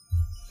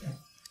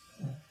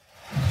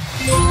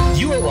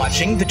You are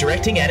watching the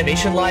Directing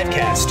Animation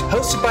Livecast,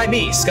 hosted by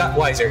me, Scott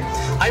Weiser.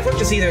 I've worked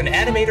as either an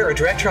animator or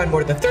director on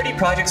more than 30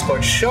 projects,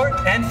 both short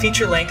and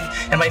feature length,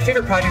 and my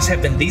favorite projects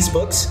have been these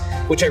books,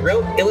 which I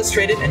wrote,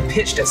 illustrated, and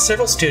pitched at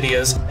several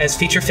studios as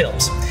feature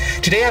films.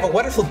 Today I have a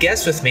wonderful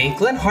guest with me.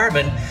 Glenn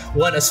Harmon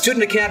won a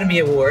Student Academy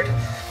Award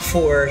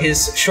for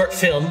his short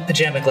film,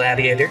 Pajama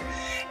Gladiator.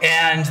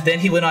 And then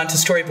he went on to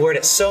storyboard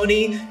at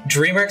Sony,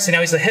 DreamWorks, and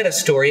now he's the head of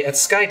story at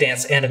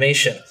Skydance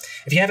Animation.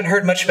 If you haven't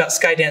heard much about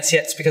Skydance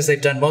yet, it's because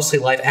they've done mostly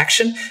live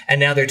action,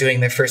 and now they're doing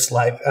their first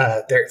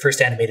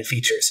animated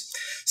features.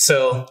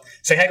 So,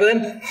 say hi,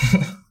 Glenn.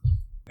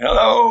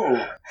 Hello.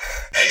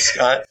 Hi,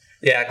 Scott.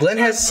 Yeah, Glenn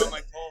has. My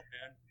cold,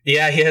 man.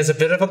 Yeah, he has a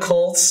bit of a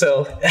cold,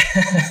 so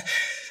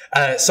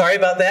sorry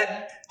about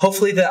that.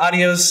 Hopefully, the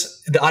audio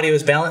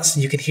is balanced,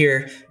 and you can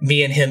hear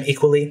me and him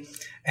equally.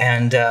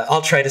 And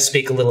I'll try to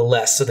speak a little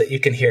less so that you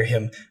can hear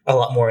him a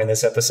lot more in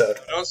this episode.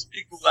 Don't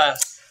speak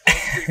less.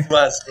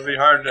 It'll be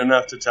hard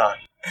enough to talk.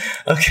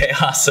 Okay,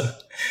 awesome.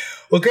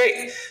 Well,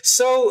 great.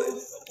 So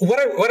what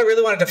I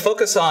really wanted to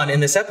focus on in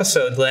this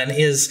episode, Glenn,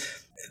 is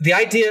the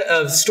idea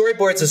of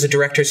storyboards as a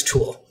director's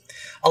tool.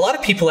 A lot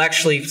of people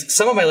actually,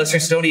 some of my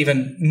listeners don't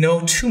even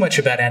know too much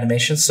about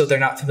animation, so they're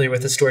not familiar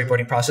with the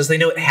storyboarding process. They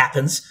know it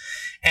happens.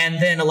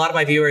 And then a lot of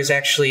my viewers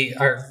actually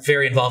are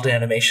very involved in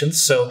animation.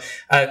 So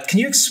can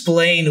you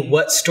explain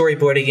what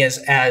storyboarding is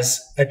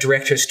as a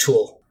director's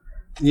tool?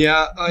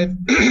 Yeah, I've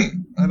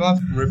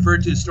often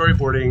referred to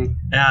storyboarding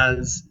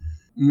as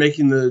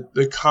making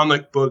the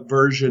comic book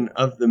version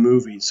of the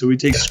movie. So we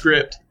take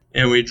script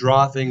and we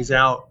draw things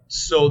out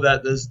so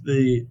that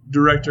the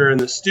director and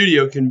the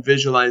studio can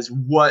visualize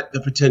what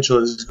the potential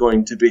is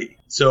going to be.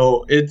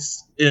 So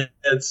it's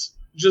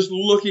just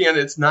looking at it,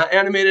 it's not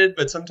animated,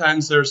 but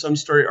sometimes there are some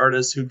story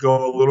artists who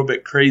go a little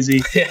bit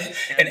crazy. Yeah,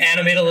 and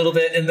animate a little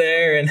bit in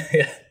there. And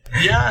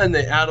yeah, and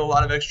they add a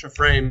lot of extra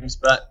frames.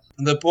 But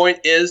the point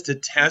is to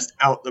test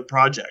out the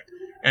project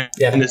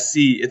and to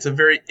see. It's a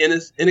very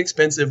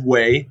inexpensive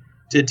way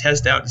to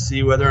test out to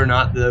see whether or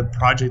not the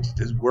project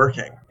is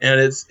working. And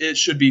it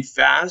should be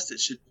fast, it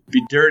should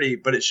be dirty,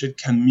 but it should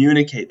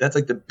communicate. That's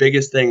like the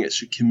biggest thing. It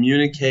should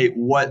communicate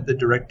what the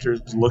director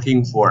is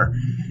looking for.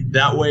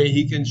 That way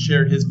he can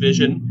share his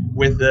vision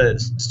with the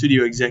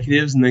studio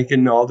executives and they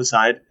can all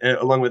decide,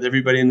 along with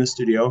everybody in the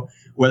studio,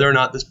 whether or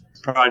not this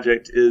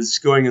project is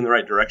going in the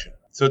right direction.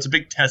 So it's a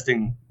big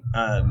testing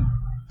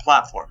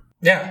platform.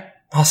 Yeah,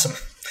 awesome.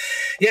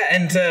 Yeah,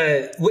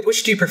 and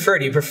which do you prefer?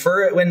 Do you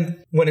prefer it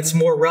when it's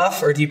more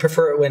rough, or do you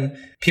prefer it when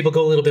people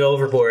go a little bit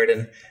overboard?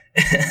 And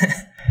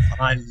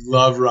I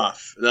love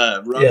rough.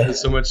 Rough is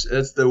so much.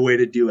 That's the way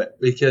to do it,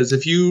 because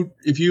if you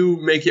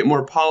make it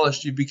more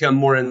polished, you become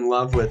more in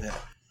love with it.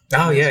 It's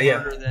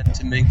harder then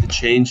to make the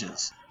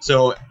changes.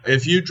 So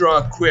if you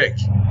draw quick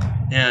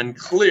and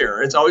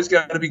clear, it's always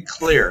got to be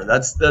clear.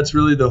 That's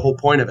really the whole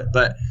point of it.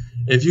 But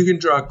if you can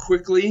draw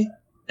quickly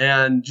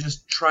and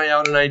just try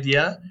out an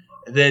idea,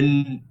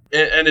 then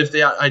and if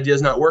the idea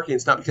is not working,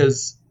 it's not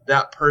because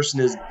that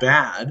person is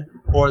bad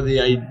but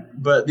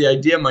the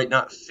idea might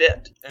not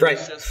fit. And right.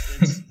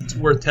 It's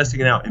worth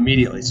testing it out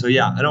immediately. So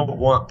yeah, I don't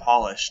want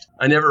polished.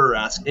 I never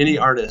ask any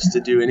artist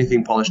to do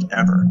anything polished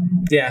ever.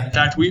 Yeah. In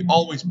fact, we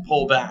always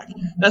pull back.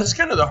 That's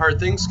kind of the hard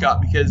thing,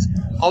 Scott, because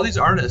all these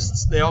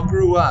artists, they all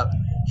grew up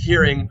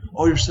hearing,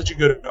 "Oh, you're such a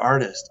good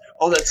artist.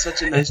 Oh, that's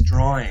such a nice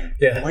drawing.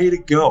 Yeah. Way to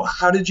go.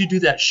 How did you do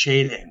that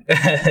shading?"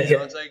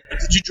 It's like,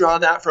 did you draw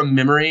that from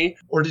memory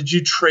or did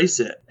you trace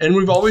it? And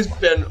we've always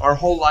been, our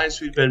whole lives,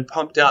 we've been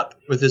pumped up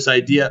with this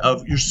idea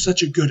of, you're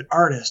such a good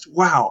artist.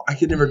 Wow, I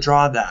could never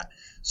draw that.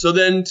 So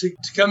then to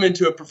come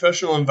into a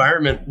professional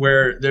environment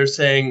where they're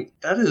saying,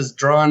 that is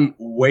drawn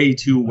way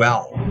too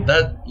well.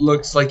 That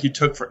looks like you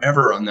took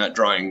forever on that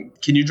drawing.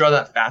 Can you draw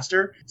that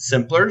faster,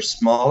 simpler,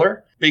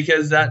 smaller?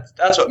 Because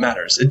that's what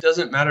matters. It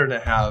doesn't matter to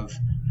have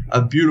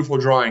a beautiful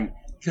drawing,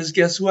 because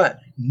guess what?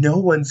 No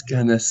one's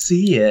gonna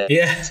see it.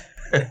 Yeah.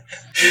 It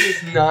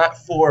is not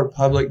for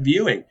public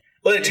viewing.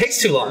 Well, it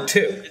takes too long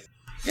too.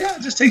 Yeah,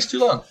 it just takes too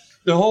long.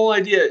 The whole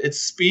idea,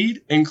 it's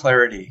speed and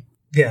clarity.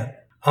 Yeah.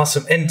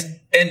 Awesome. And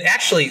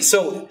actually,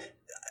 so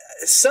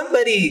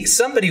somebody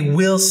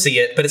will see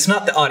it, but it's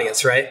not the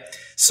audience, right?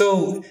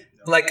 So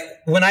like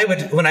when I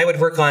would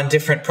work on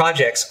different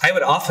projects, I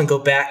would often go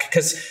back,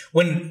 because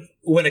when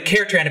a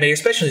character animator,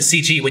 especially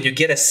CG, when you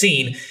get a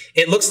scene,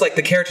 it looks like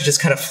the character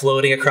just kind of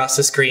floating across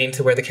the screen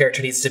to where the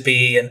character needs to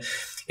be. And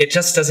it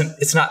just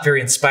it's not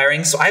very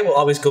inspiring. So I will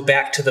always go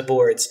back to the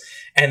boards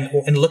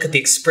and look at the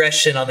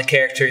expression on the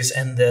characters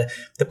and the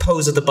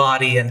pose of the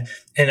body. And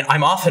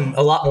I'm often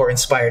a lot more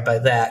inspired by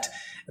that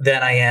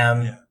than I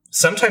am,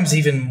 sometimes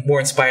even more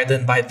inspired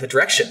than by the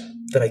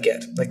direction that I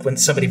get. Like when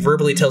somebody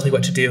verbally tells me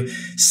what to do,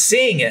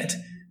 seeing it,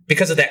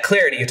 because of that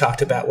clarity you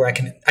talked about, where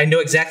I know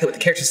exactly what the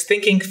character's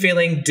thinking,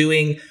 feeling,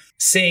 doing.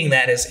 Seeing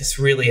that is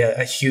really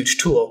a huge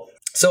tool.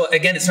 So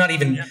again, it's not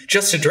even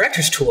just a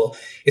director's tool,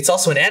 it's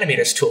also an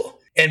animator's tool.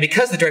 And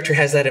because the director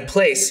has that in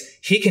place,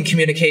 he can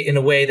communicate in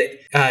a way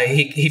that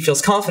he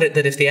feels confident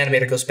that if the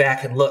animator goes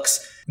back and looks,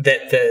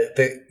 that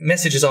the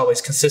message is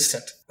always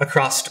consistent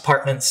across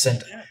departments.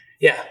 And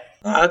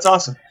That's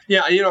awesome.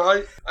 Yeah,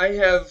 I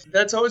have.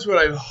 That's always what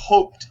I've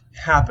hoped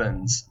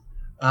happens.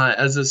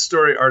 As a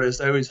story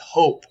artist, I always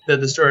hope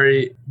that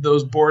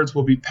those boards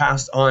will be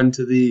passed on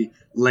to the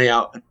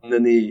layout and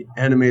then the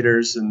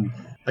animators, and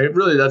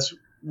really that's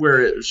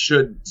where it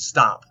should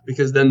stop,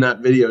 because then that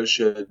video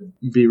should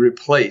be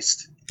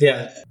replaced.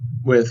 Yeah.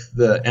 With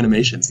the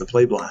animations, the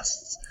play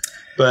blasts.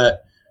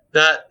 But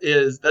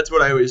that's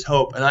what I always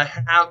hope, and I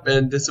have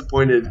been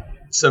disappointed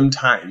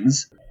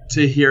sometimes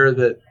to hear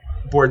that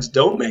boards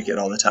don't make it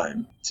all the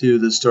time to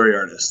the story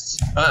artists.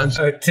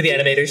 To the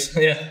animators,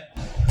 yeah.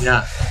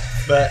 Yeah.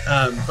 But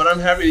I'm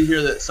happy to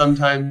hear that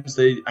sometimes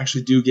they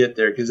actually do get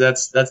there, because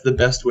that's the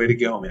best way to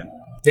go, man.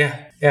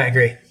 Yeah, I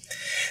agree.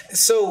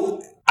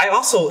 So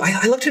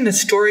I looked into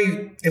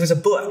story. It was a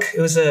book.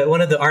 It was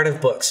one of the Art of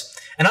books.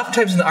 And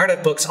oftentimes in the Art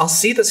of books, I'll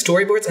see the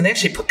storyboards and they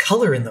actually put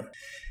color in them.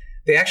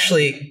 They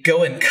actually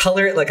go and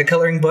color it like a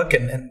coloring book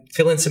and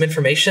fill in some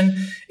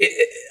information.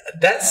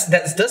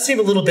 That does seem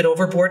a little bit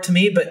overboard to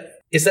me, but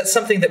is that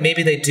something that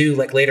maybe they do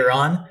like later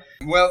on?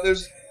 Well,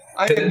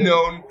 I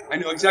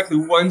know exactly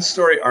one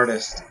story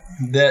artist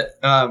that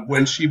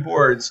when she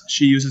boards,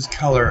 she uses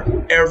color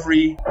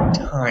every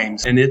time.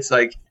 And it's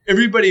like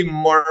everybody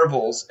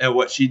marvels at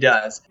what she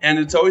does. And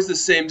it's always the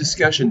same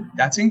discussion.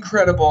 That's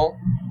incredible.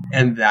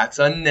 And that's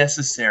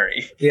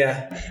unnecessary.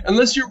 Yeah.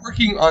 Unless you're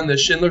working on the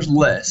Schindler's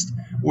List,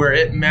 where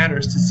it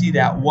matters to see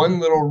that one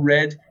little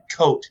red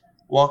coat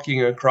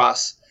walking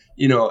across.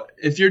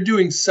 If you're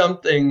doing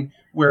something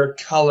where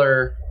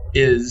color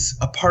is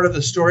a part of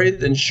the story,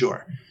 then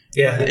sure.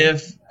 Yeah.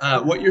 If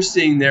what you're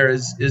seeing there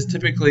is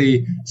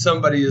typically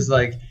somebody is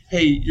like,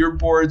 hey, your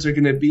boards are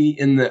going to be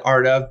in the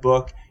Art of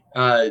book.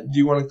 Do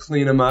you want to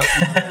clean them up?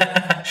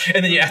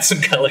 And then you add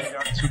some color.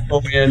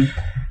 Go in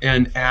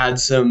and add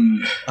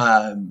some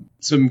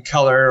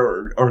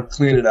color or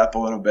clean it up a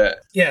little bit.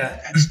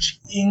 Yeah. That's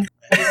cheating.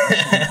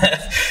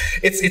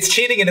 It's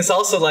cheating, and it's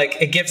also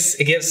like it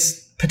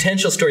gives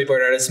potential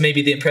storyboard artists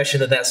maybe the impression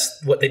that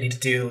that's what they need to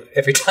do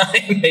every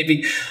time.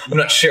 Maybe, I'm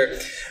not sure.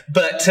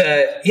 But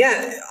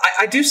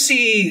I do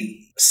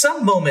see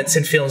some moments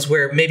in films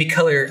where maybe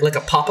color, like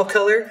a pop of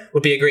color,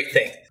 would be a great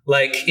thing.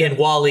 Like in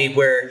WALL-E,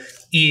 where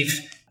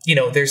Eve,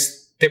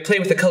 they play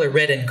with the color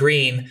red and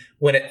green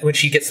when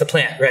she gets the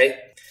plant, right?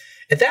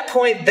 At that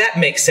point, that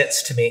makes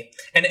sense to me.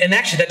 And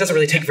actually, that doesn't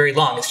really take very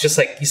long. It's just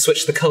like you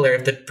switch the color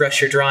of the brush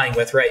you're drawing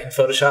with, right, in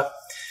Photoshop?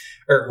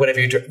 Or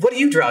whatever you draw. What do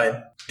you draw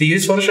in? Do you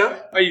use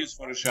Photoshop? I use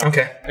Photoshop.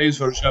 Okay. I use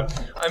Photoshop.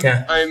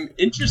 I'm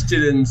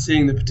interested in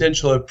seeing the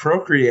potential of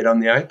Procreate on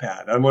the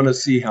iPad. I want to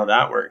see how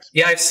that works.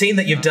 Yeah, I've seen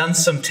that you've done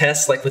some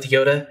tests, like with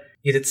Yoda.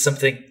 You did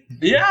something.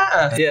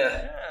 Yeah.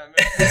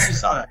 You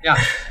saw that.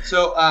 Yeah.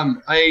 So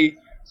I'm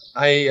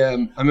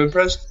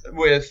impressed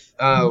with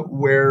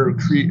where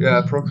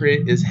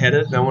Procreate is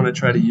headed, and I want to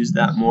try to use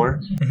that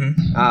more.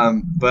 Mm-hmm.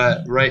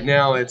 But right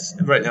now it's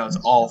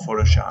all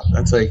Photoshop.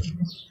 That's like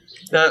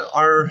that.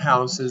 Our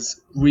house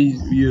we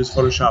use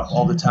Photoshop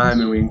all the time,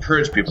 and we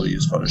encourage people to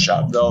use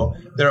Photoshop. Though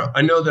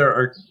I know there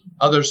are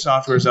other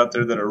softwares out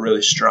there that are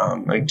really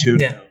strong, like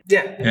Tudo.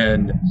 Yeah.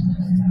 And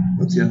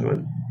what's the other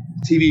one?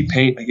 TV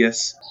Paint, I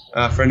guess.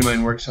 A friend of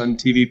mine works on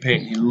TV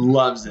Paint. He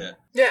loves it.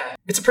 Yeah,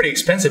 it's a pretty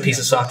expensive piece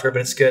of software,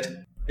 but it's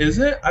good. Is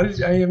it? I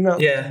have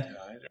not. Yeah,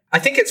 I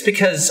think it's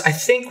because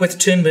with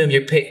Toon Boom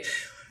you pay.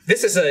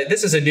 This is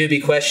a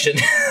newbie question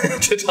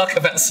to talk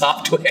about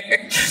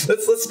software.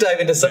 Let's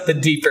dive into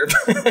something deeper.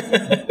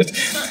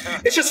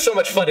 It's just so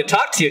much fun to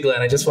talk to you,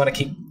 Glenn. I just want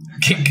to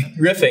keep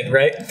riffing,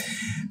 right?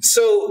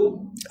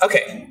 So,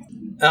 okay.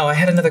 Oh, I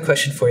had another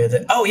question for you.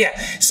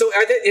 So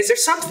are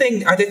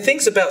there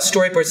things about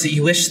storyboards that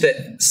you wish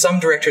that some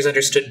directors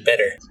understood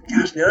better?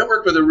 Gosh, man, I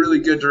work with a really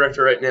good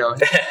director right now.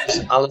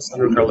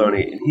 Alessandro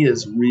Carloni, and he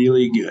is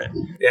really good.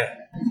 Yeah.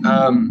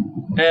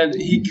 And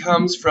he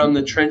comes from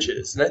the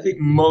trenches, and I think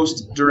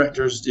most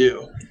directors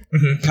do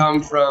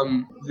come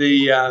from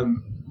the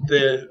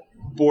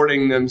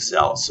boarding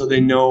themselves, so they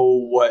know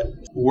what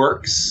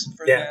works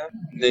for them.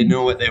 They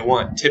know what they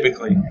want,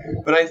 typically.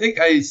 But I think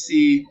I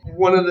see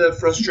one of the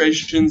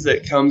frustrations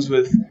that comes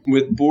with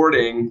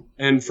boarding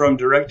and from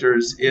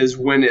directors is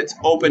when it's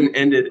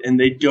open-ended and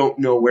they don't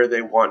know where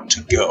they want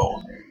to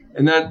go.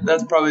 And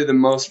that's probably the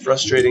most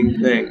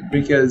frustrating thing,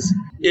 because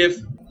if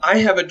I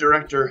have a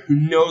director who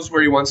knows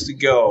where he wants to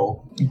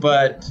go,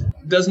 but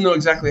doesn't know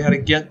exactly how to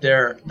get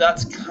there,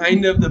 that's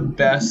kind of the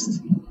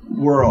best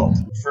world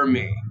for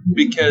me,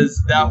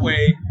 because that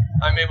way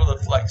I'm able to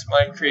flex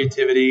my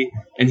creativity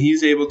and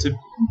he's able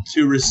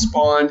to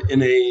respond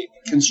in a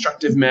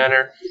constructive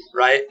manner,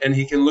 right? And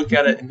he can look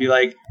at it and be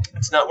like,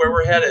 it's not where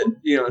we're headed.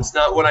 It's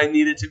not what I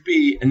need it to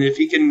be. And if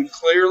he can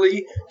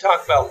clearly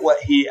talk about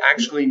what he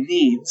actually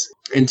needs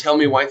and tell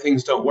me why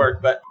things don't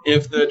work. But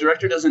if the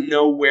director doesn't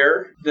know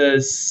where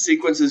the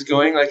sequence is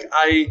going, like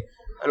I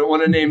don't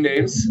want to name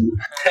names.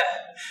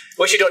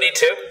 Which you don't need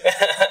to.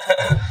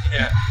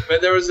 Yeah,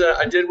 but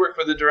I did work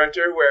with a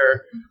director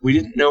where we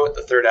didn't know what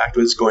the third act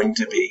was going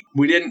to be.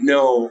 We didn't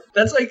know.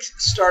 That's like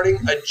starting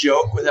a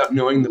joke without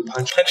knowing the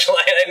punchline.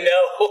 I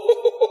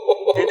know.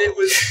 And it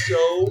was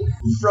so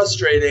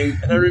frustrating.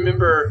 And I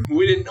remember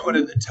we didn't know it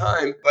at the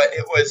time, but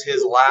it was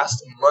his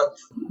last month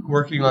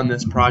working on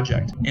this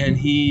project. And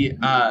he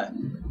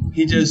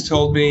just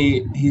told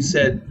me, he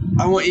said,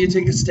 I want you to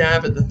take a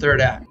stab at the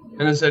third act.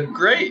 And I said,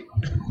 great.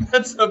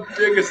 That's a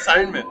big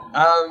assignment.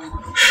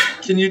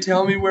 Can you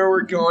tell me where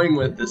we're going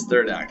with this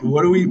third act?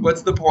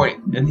 What's the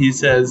point? And he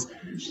says,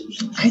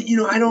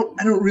 I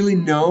don't really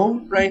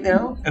know right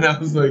now. And I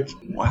was like,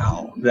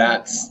 wow,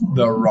 that's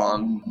the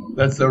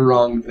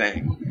wrong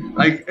thing.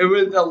 Like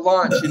with the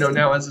launch,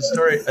 now as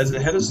a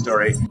head of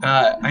story,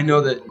 I know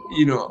that,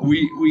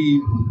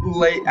 we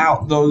lay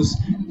out those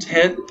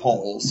tent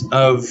poles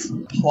of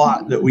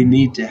plot that we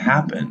need to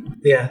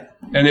happen. Yeah.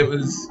 And it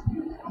was,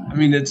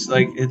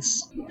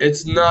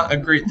 it's not a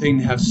great thing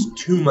to have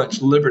too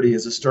much liberty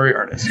as a story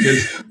artist.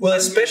 Well,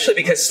 especially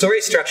because story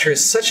structure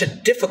is such a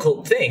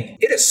difficult thing.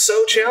 It is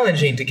so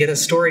challenging to get a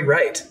story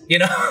right,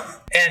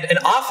 And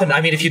often,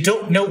 if you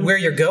don't know where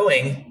you're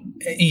going,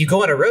 you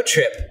go on a road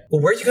trip,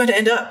 well, where are you going to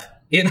end up?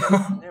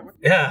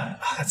 Yeah.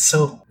 Oh, that's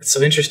so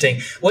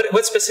interesting.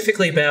 What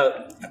specifically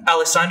about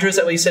Alessandro, is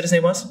that what you said his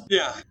name was?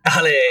 Yeah.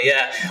 Ale,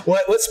 yeah.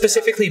 What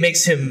specifically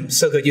makes him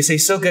so good? You say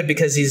so good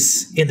because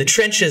he's in the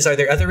trenches. Are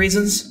there other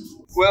reasons?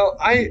 Well,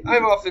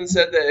 I've often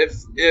said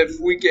that if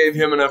we gave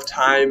him enough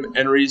time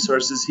and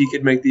resources, he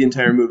could make the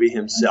entire movie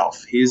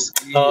himself. He's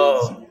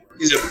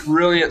a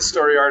brilliant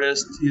story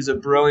artist. He's a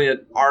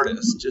brilliant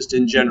artist, just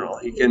in general.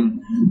 He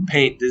can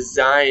paint,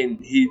 design.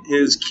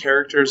 His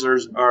characters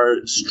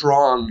are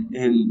strong,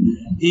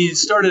 and he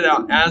started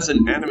out as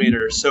an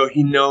animator, so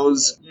he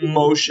knows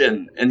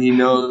motion and he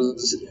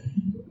knows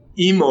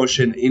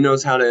emotion. He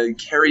knows how to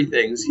carry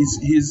things.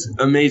 He's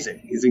amazing.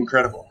 He's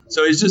incredible.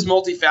 So he's just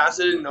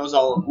multifaceted and knows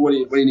all what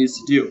he needs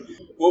to do.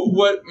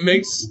 What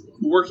makes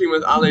working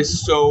with Ale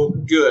so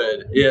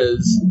good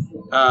is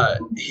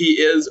he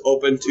is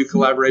open to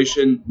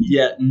collaboration,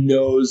 yet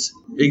knows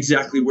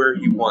exactly where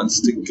he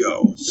wants to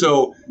go.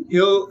 So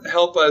he'll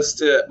help us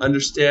to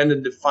understand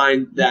and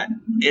define that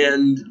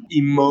end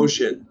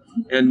emotion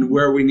and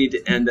where we need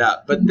to end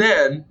up. But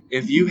then,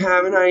 if you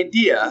have an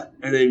idea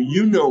and then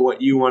you know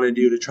what you want to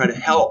do to try to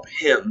help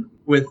him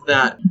with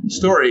that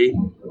story,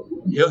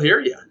 he'll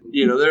hear you.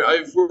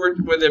 I've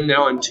worked with him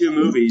now on 2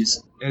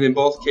 movies, and in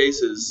both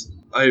cases,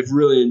 I've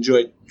really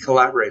enjoyed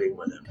collaborating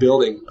with him,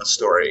 building a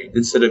story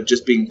instead of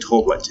just being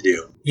told what to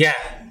do. Yeah.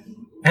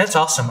 That's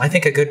awesome. I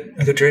think a good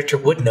director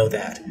would know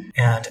that.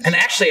 And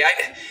actually,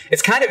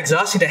 it's kind of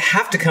exhausting to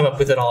have to come up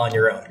with it all on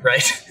your own,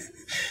 right?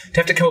 To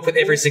have to come up with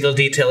every single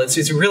detail.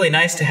 It's really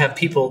nice to have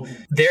people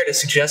there to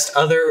suggest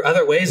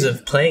other ways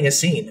of playing a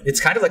scene. It's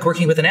kind of like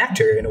working with an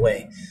actor in a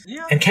way.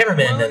 Yeah, and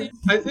cameramen and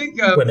I think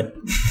women.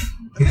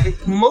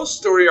 Most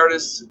story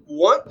artists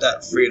want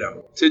that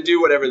freedom to do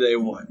whatever they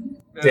want.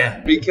 Yeah.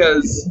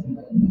 Because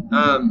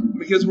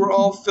we're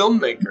all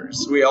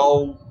filmmakers. We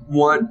all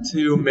want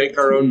to make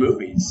our own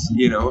movies,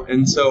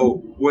 And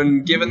so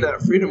when given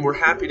that freedom, we're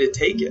happy to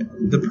take it.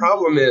 The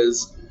problem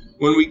is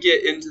when we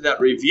get into that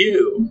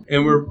review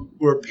and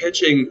we're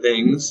pitching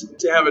things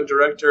to have a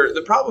director,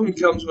 the problem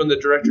comes when the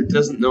director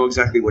doesn't know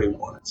exactly what he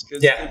wants.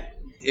 Yeah.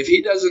 If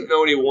he doesn't know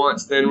what he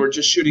wants, then we're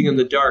just shooting in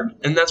the dark.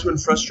 And that's when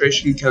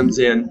frustration comes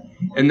in.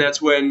 And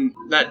that's when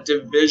that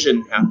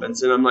division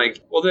happens. And I'm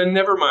like, well, then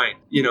never mind,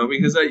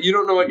 because you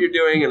don't know what you're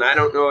doing and I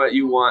don't know what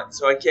you want.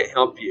 So I can't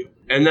help you.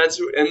 And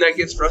that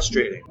gets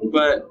frustrating.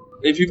 But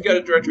if you've got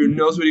a director who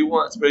knows what he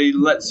wants, but he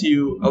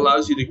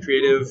allows you the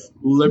creative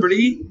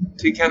liberty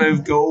to kind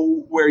of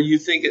go where you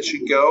think it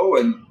should go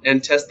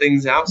and test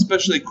things out,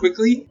 especially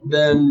quickly,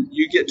 then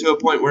you get to a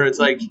point where it's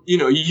like,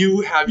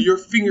 you have your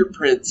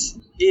fingerprints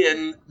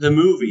in the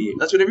movie.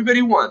 That's what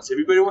everybody wants.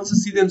 Everybody wants to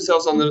see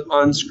themselves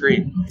on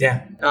screen.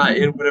 Yeah.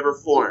 In whatever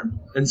form.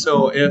 And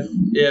so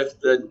if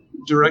the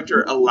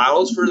director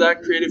allows for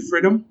that creative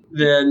freedom,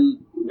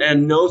 then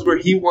and knows where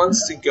he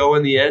wants to go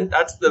in the end,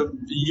 that's the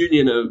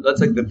union that's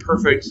like the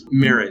perfect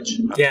marriage.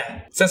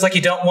 Yeah. Sounds like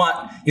you don't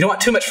want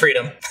too much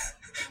freedom.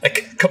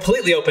 Like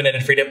completely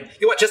open-ended freedom.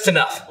 You want just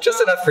enough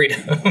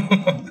freedom.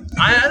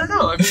 I don't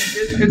know.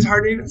 It's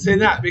hard to even say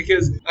that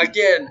because,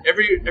 again,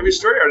 every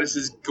story artist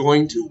is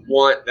going to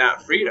want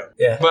that freedom.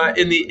 Yeah. But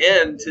in the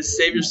end, to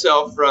save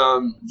yourself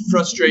from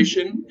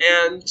frustration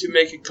and to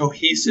make a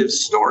cohesive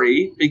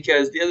story,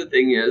 because the other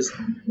thing is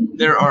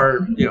there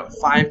are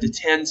 5 to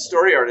 10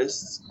 story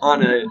artists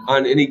on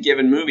any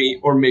given movie,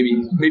 or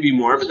maybe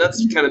more, but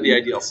that's kind of the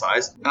ideal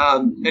size.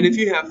 And if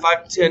you have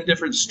 5 to 10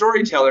 different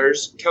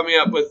storytellers coming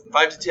up with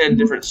 5 to 10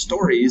 different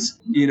stories,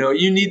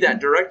 you need that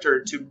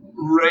director to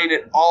rein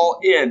it all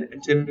in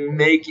and to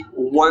make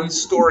one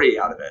story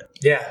out of it.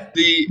 Yeah.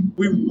 We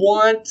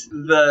want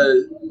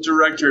the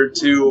director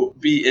to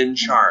be in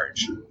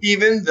charge,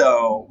 even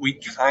though we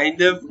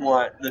kind of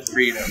want the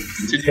freedom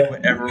to do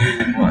whatever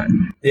we want.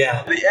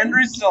 Yeah. The end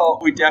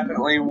result, we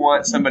definitely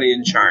want somebody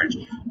in charge.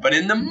 But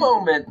in the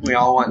moment, we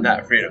all want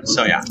that freedom.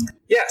 So, yeah.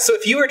 Yeah, so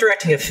if you were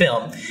directing a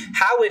film,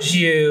 how would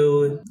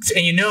you,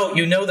 and you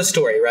know the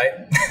story, right?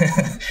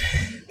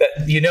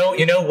 You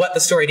know what the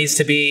story needs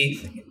to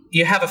be.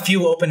 you have a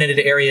few open-ended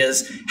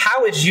areas.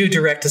 How would you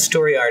direct a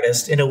story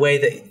artist in a way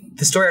that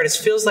the story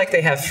artist feels like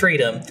they have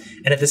freedom,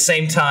 and at the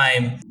same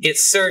time, it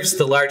serves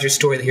the larger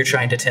story that you're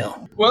trying to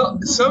tell? Well,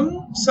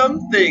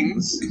 some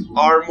things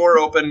are more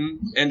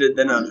open-ended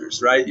than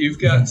others, right? You've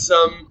got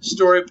some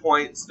story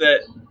points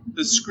that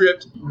the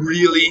script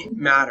really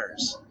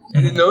matters.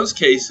 And in those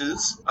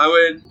cases,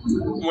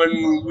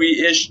 when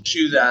we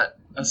issue that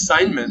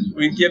assignment,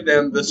 we give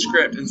them the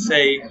script and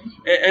say,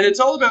 and it's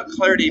all about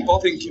clarity,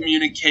 both in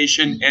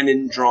communication and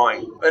in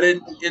drawing. But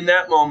in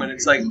that moment,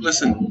 it's like,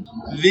 listen,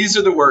 these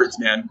are the words,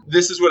 man.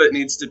 This is what it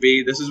needs to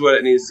be. This is what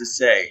it needs to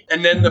say.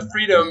 And then the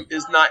freedom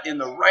is not in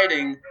the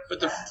writing, but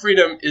the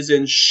freedom is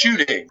in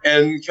shooting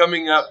and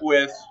coming up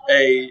with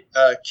a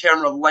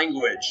camera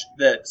language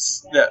that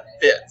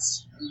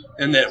fits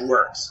and that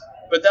works.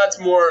 But that's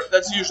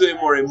usually a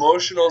more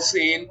emotional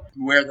scene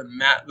where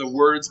the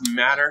words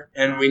matter,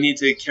 and we need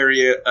to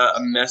carry a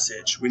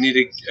message. We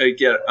need to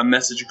get a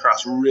message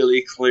across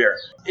really clear.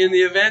 In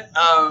the event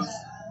of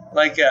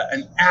like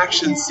an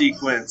action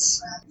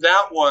sequence,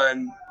 that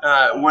one,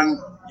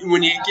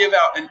 when you give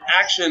out an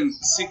action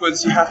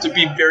sequence, you have to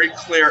be very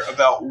clear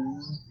about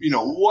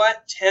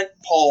what tent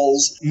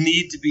poles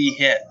need to be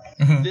hit.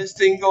 Mm-hmm. This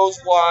thing goes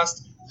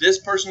lost. This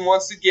person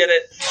wants to get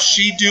it.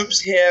 She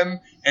dupes him.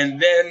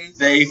 And then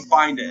they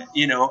find it,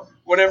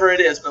 whatever it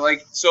is. But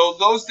so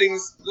those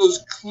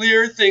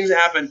clear things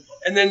happen.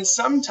 And then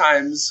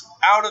sometimes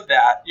out of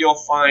that,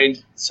 you'll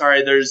find,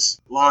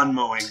 there's lawn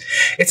mowing.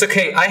 It's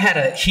okay. I had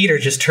a heater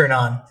just turn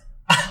on.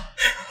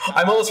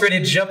 I'm almost ready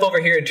to jump over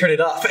here and turn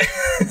it off.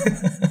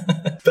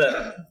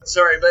 But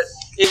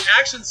in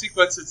action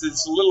sequences,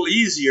 it's a little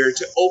easier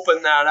to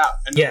open that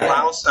up and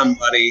allow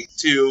somebody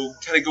to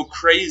kind of go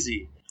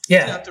crazy. You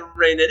still have to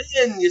rein it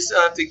in. You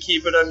still have to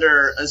keep it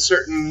under a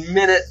certain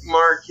minute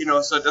mark,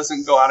 so it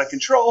doesn't go out of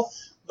control.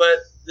 But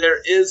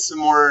there is some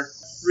more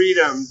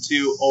freedom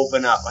to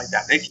open up like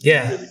that. It can be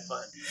really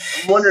fun.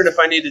 I'm wondering if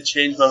I need to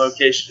change my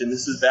location.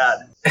 This is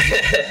bad.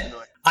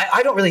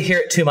 I don't really hear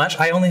it too much.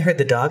 I only heard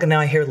the dog, and now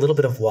I hear a little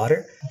bit of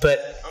water.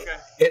 But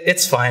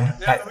it's fine.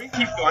 Yeah, we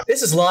can keep going.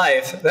 This is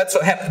live. That's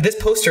what happened. This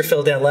poster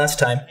fell down last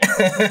time.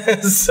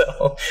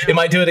 So it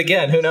might do it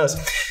again. Who knows?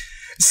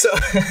 So...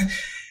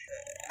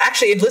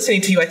 Actually, in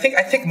listening to you, I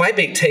think my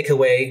big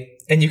takeaway,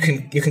 and you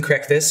can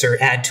correct this or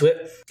add to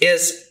it,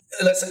 is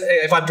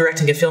if I'm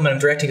directing a film and I'm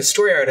directing a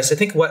story artist, I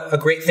think what a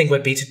great thing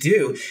would be to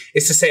do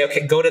is to say,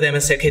 okay, go to them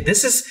and say, okay,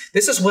 this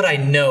is what I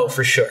know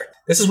for sure.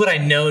 This is what I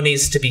know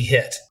needs to be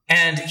hit.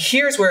 And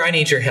here's where I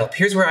need your help.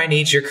 Here's where I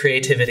need your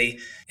creativity,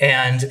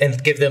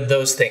 and give them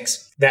those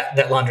things,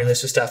 that laundry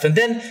list of stuff. And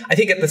then I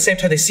think at the same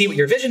time they see what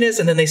your vision is,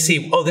 and then they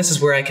see, oh, this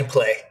is where I can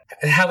play.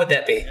 How would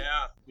that be?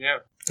 Yeah.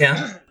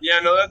 Yeah,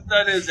 no,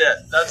 that is it.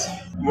 That's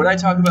when I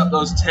talk about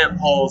those tent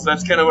poles.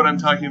 That's kind of what I'm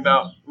talking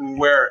about.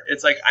 Where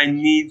it's like I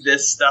need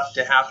this stuff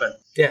to happen.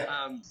 Yeah.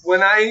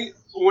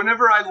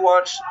 Whenever I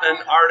launch an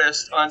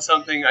artist on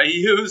something, I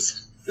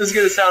use. This is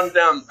gonna sound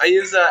dumb. I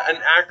use an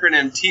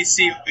acronym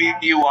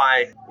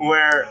TCPPY.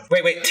 Where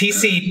wait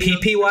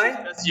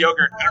TCPPY? That's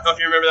yogurt. I don't know if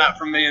you remember that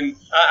from me. And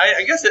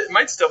I guess it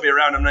might still be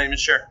around. I'm not even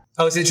sure.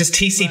 Oh, is it just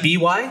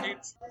TCBY?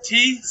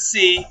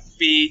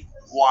 TCBY.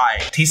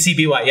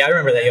 TCBY. Yeah, I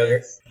remember that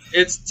yogurt.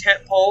 It's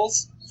tent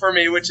poles for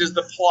me, which is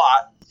the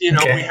plot. We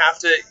have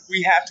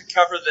to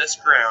cover this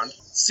ground.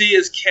 C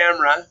is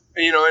camera.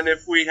 And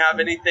if we have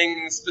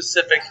anything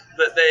specific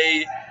that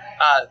they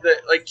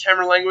like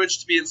camera language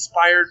to be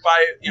inspired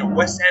by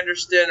Wes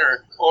Anderson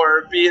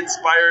or be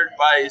inspired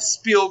by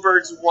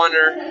Spielberg's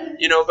Wonder.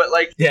 But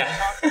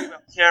talking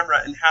about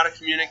camera and how to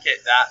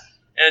communicate that.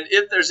 And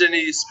if there's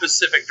any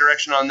specific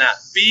direction on that.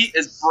 B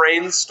is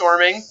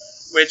brainstorming,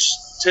 which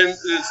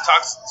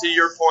talks to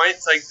your point.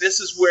 It's like,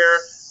 this is where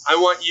I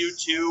want you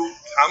to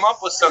come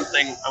up with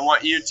something. I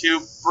want you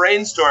to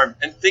brainstorm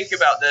and think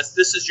about this.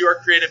 This is your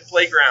creative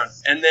playground.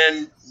 And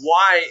then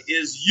Y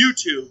is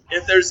YouTube.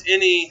 If there's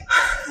any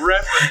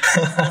reference,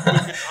 we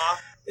can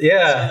offer so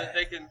that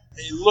they can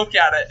look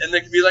at it and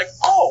they can be like,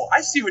 oh, I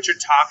see what you're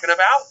talking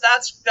about.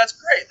 That's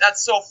great.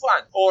 That's so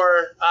fun.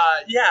 Or,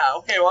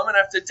 okay, well, I'm going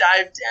to have to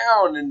dive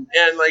down and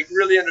like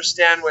really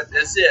understand what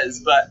this is.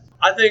 But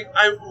I think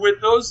with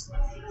those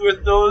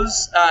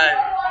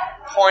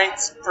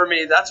points for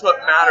me, that's what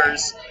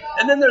matters.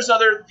 And then there's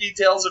other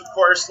details, of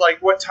course, like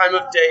what time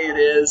of day it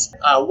is,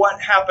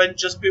 what happened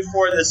just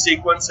before the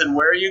sequence, and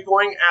where are you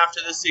going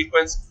after the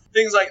sequence,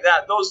 things like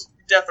that. Those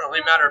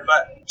definitely matter.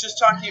 But just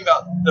talking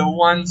about the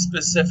one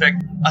specific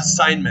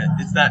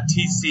assignment is that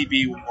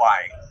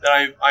TCBY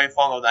that I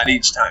follow that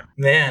each time.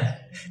 Man,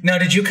 now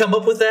did you come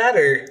up with that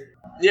or?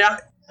 Yeah.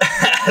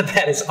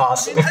 That is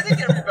awesome. I think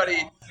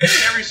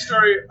every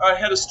story,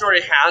 head of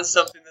story has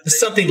something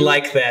something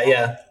like that.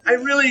 Yeah.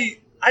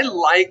 I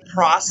like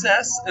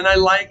process, and I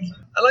like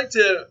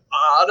to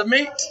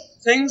automate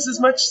things as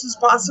much as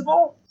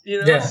possible.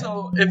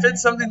 So if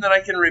it's something that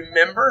I can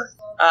remember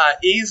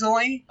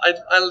easily, I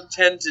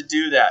tend to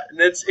do that, and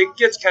it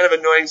gets kind of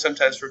annoying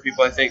sometimes for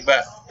people, I think.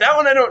 But that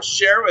one I don't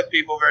share with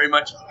people very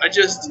much. I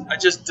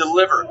just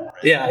deliver.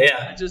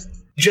 Yeah.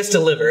 just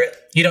deliver it.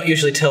 You don't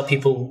usually tell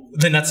people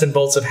the nuts and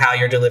bolts of how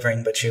you're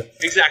delivering, but you...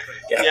 Exactly.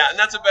 Yeah, and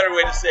that's a better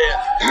way to say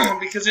it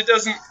because it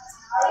doesn't...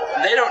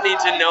 They don't need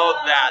to know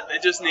that. They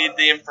just need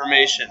the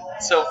information.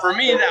 So for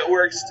me, that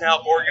works to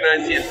help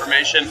organize the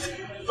information,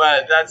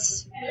 but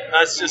that's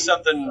just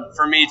something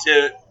for me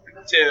to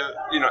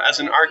as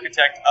an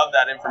architect of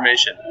that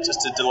information, just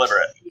to deliver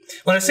it.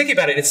 When I was thinking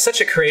about it, it's such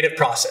a creative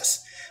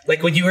process.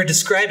 Like when you were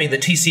describing the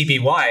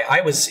TCBY,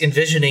 I was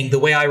envisioning the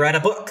way I write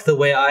a book, the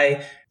way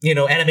I,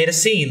 animate a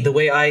scene, the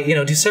way I,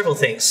 do several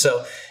things.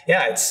 So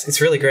yeah, it's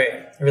really great.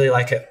 I really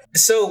like it.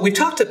 So we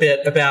talked a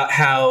bit about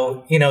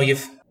how,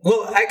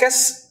 I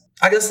guess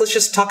let's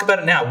just talk about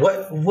it now.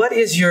 What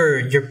is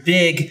your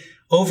big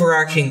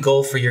overarching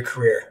goal for your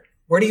career?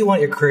 Where do you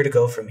want your career to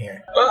go from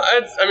here? Well,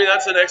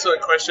 that's an excellent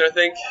question. I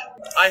think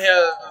I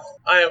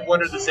have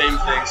wondered the same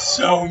thing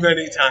so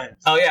many times.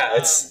 Oh yeah,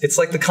 it's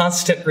like the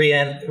constant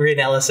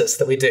reanalysis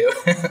that we do.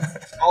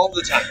 All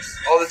the time.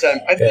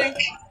 I think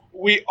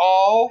we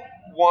all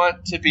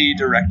want to be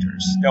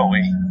directors, don't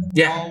we?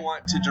 Yeah. We all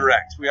want to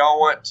direct. We all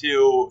want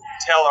to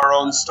tell our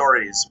own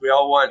stories. We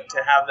all want to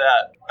have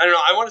that. I don't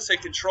know. I want to say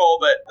control,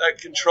 but that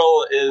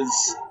control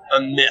is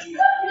a myth.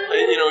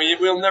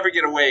 We'll never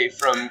get away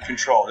from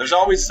control. There's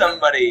always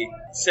somebody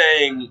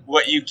saying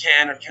what you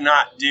can or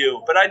cannot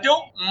do. But I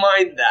don't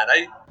mind that.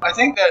 I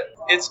think that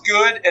it's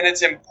good and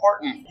it's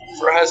important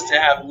for us to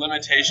have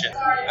limitation.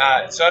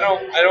 So I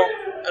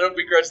don't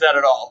begrudge that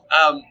at all.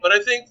 But I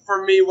think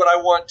for me, what I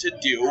want to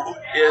do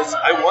is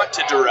I want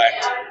to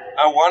direct.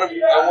 I want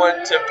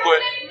to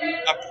put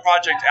a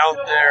project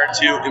out there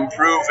to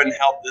improve and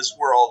help this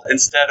world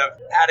instead of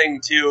adding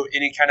to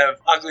any kind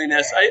of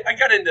ugliness. I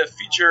got into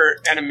feature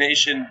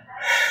animation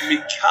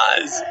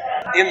because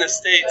in the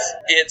States,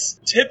 it's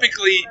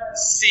typically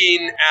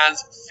seen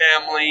as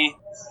family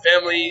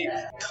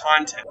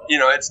content.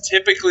 It's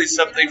typically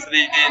something for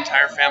the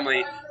entire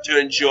family to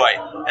enjoy.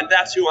 And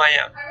that's who I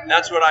am.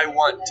 That's what I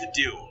want to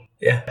do.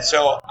 Yeah.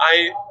 So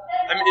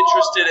I'm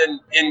interested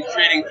in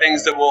creating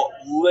things that will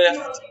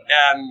lift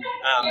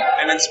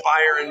and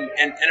inspire and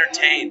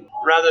entertain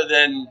rather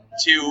than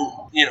to,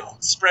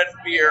 spread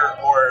fear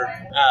or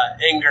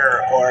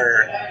anger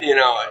or,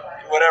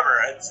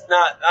 whatever.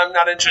 I'm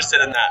not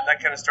interested in that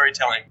kind of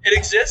storytelling. It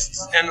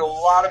exists and a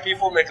lot of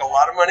people make a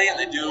lot of money and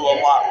they do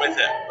a lot with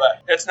it,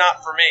 but it's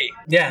not for me.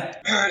 Yeah.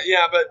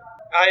 Yeah, but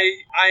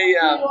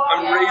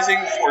I'm raising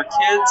 4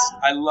 kids.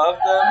 I love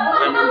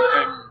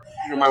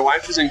them. My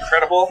wife is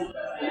incredible.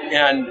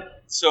 And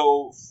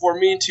so for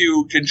me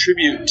to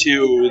contribute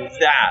to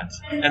that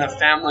and a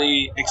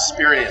family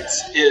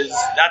experience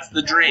that's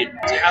the dream.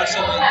 To have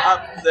something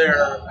up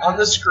there on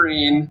the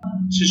screen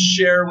to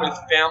share with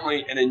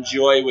family and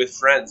enjoy with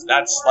friends.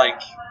 That's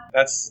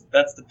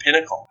the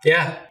pinnacle.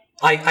 Yeah.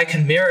 I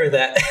can mirror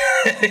that.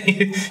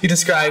 you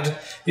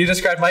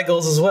described my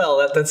goals as well.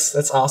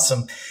 That's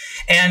awesome.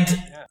 And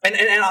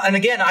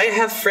again, I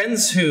have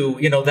friends who,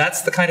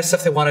 that's the kind of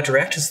stuff they want to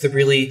direct, is the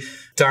really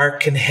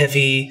dark and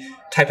heavy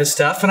type of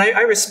stuff. And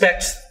I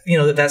respect,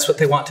 that's what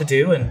they want to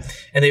do. And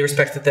they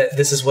respect that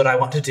this is what I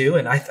want to do.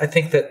 And I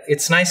think that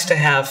it's nice to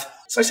have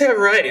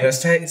variety.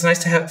 It's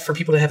nice to have, for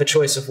people to have a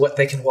choice of what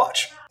they can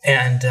watch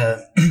and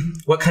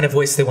what kind of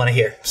voice they want to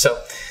hear. So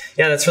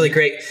yeah, that's really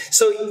great.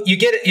 So you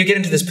get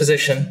into this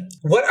position.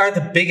 What are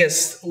the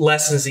biggest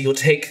lessons that you'll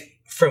take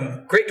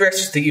from great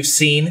directors that you've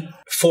seen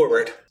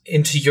forward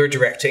into your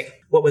directing?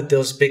 What would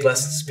those big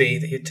lessons be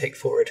that you'd take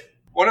forward?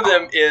 One of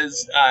them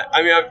is,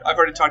 I've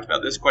already talked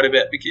about this quite a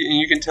bit, because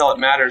you can tell it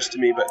matters to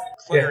me, but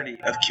clarity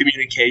of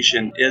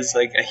communication is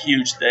like a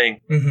huge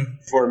thing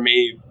for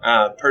me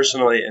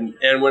personally.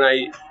 And when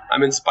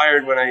I'm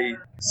inspired when I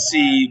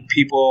see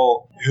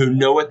people who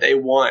know what they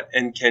want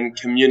and can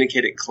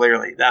communicate it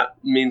clearly. That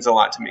means a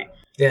lot to me.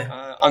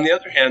 Yeah. On the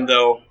other hand,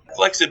 though,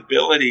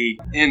 flexibility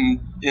in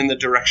the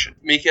direction,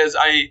 because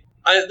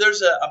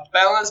there's a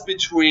balance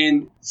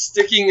between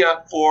sticking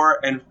up for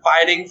and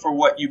fighting for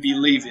what you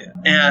believe in,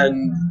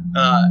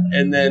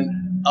 and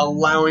then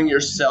allowing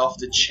yourself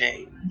to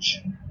change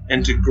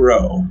and to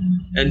grow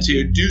and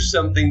to do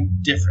something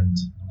different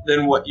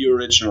than what you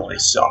originally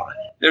saw.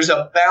 There's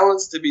a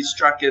balance to be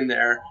struck in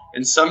there,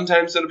 and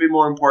sometimes it'll be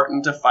more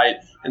important to fight,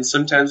 and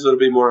sometimes it'll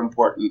be more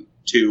important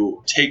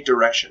to take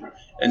direction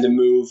and to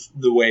move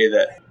the way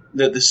that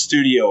the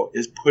studio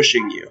is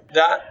pushing you.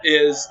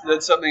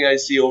 That's something I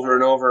see over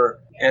and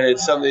over, and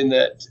it's something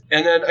that,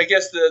 and then I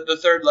guess the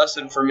third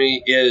lesson for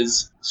me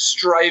is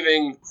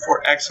striving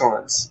for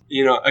excellence.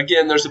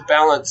 Again, there's a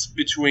balance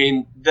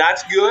between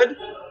that's good,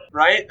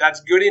 right?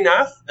 That's good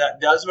enough. That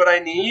does what I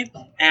need,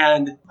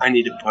 and I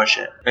need to push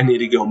it. I need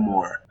to go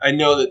more. I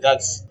know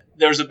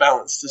there's a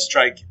balance to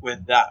strike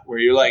with that, where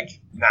you're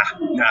like,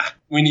 nah,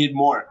 we need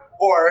more.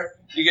 Or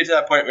you get to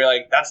that point where you're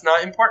like, that's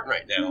not important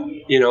right now.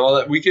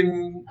 We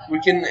can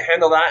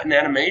handle that in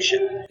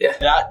animation. Yeah.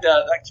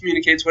 That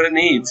communicates what it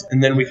needs,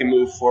 and then we can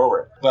move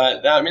forward.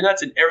 But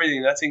that's in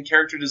everything. That's in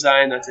character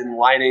design. That's in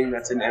lighting.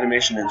 That's in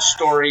animation and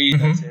story.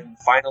 That's in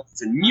final.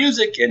 It's in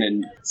music and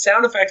in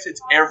sound effects.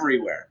 It's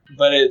everywhere.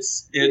 But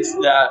it's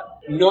that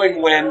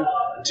knowing when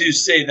to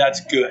say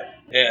that's good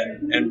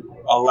and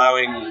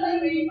allowing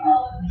the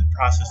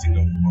process to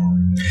go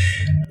forward.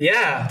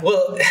 Yeah,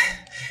 well,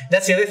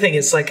 that's the other thing.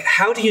 It's like,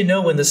 how do you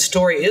know when the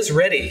story is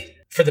ready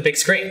for the big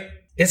screen?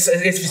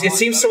 It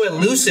seems so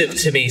elusive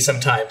to me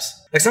sometimes.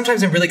 Like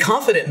sometimes I'm really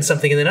confident in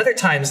something, and then other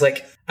times,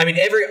 like, I mean,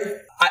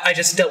 I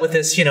just dealt with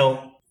this,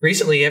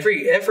 recently.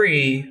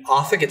 Every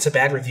author gets a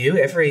bad review.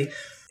 Every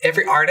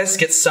artist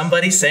gets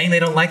somebody saying they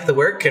don't like the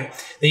work, and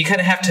then you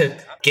kind of have to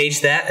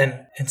gauge that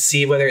and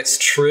see whether it's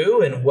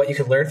true and what you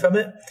can learn from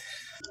it.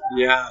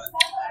 Yeah.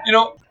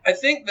 I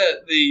think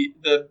that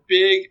the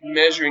big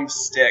measuring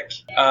stick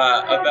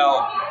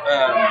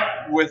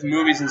about with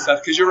movies and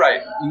stuff, because you're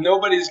right,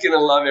 nobody's going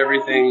to love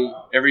everything,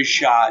 every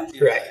shot.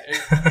 Right.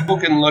 People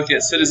can look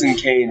at Citizen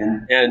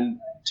Kane and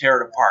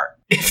tear it apart.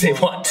 If they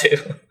want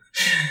to.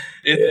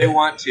 They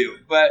want to.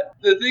 But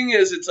the thing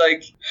is, it's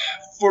like,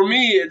 for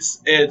me, it's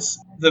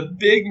the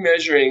big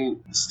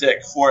measuring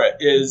stick for it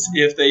is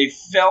if they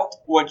felt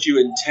what you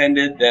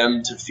intended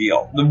them to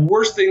feel. The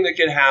worst thing that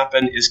could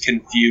happen is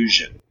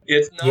confusion.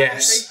 It's not if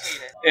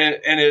they hate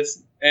it, and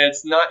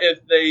it's not if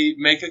they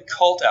make a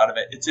cult out of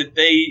it. It's if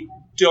they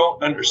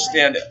don't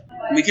understand it.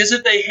 Because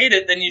if they hate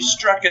it, then you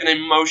struck an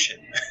emotion.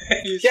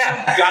 You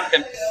got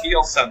them to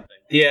feel something.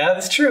 Yeah,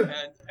 that's true.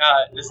 And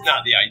it's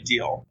not the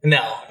ideal. No.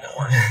 You don't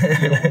want to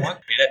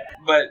hate it,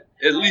 but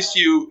at least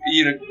you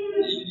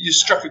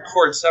struck a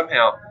chord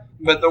somehow.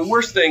 But the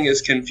worst thing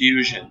is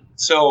confusion.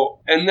 So,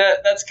 and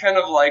that's kind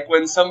of like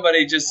when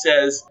somebody just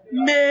says,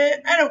 "Meh,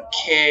 I don't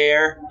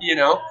care,"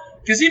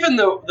 Because even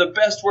the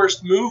best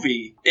worst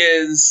movie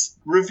is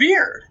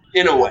revered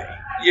in a way,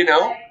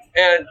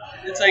 And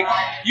it's like,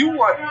 you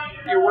want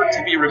your work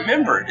to be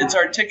remembered. It's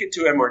our ticket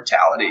to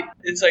immortality.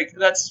 It's like,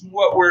 that's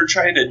what we're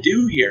trying to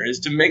do here, is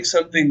to make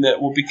something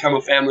that will become a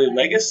family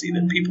legacy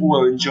that people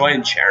will enjoy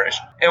and cherish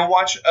and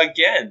watch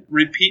again,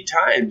 repeat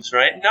times,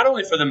 right? Not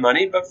only for the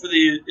money, but for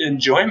the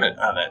enjoyment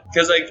of it.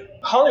 Because like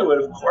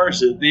Hollywood, of course,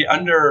 the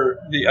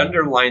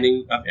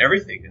underlining of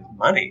everything is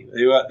money.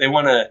 They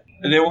want to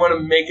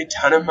make a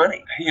ton of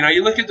money.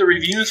 You look at the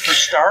reviews for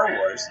Star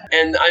Wars,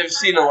 and I've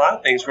seen a lot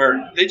of things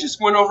where they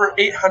just went over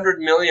 $800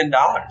 million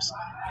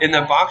in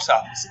the box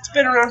office. It's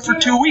been around for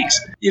 2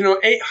 weeks.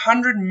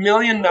 $800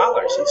 million.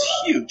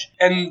 It's huge.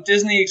 And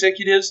Disney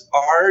executives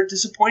are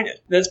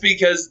disappointed. That's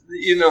because,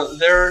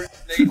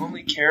 they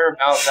only care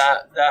about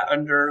that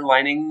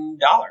underlining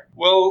dollar.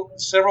 Will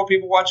several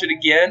people watch it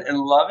again and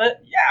love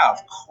it? Yeah, of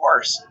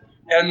course.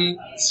 And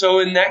so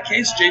in that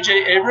case,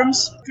 J.J.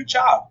 Abrams, good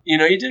job. You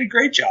did a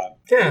great job.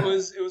 Yeah. It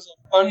was a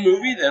fun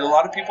movie that a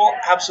lot of people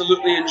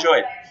absolutely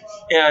enjoyed.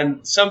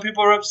 And some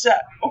people are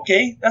upset.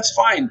 Okay, that's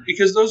fine.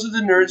 Because those are the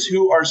nerds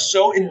who are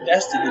so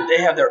invested that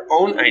they have their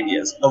own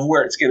ideas of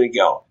where it's going to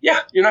go. Yeah,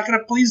 you're not going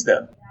to please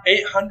them.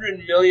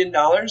 $800 million,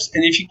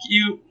 and if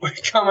you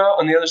come out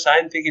on the other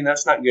side thinking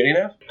that's not good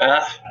enough,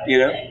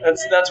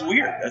 that's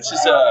weird. That's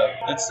just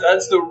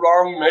that's the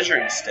wrong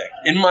measuring stick,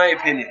 in my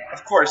opinion.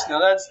 Of course, now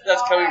that's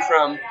coming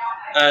from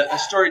a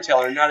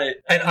storyteller, not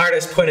an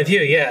artist's point of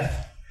view. Yeah.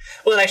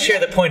 Well, and I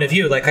share the point of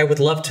view. Like, I would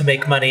love to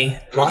make money,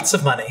 lots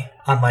of money,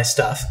 on my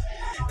stuff.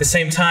 At the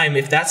same time,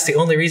 if that's the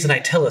only reason I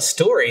tell a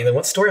story, then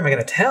what story am I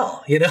going to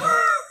tell?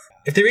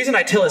 If the reason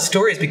I tell a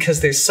story is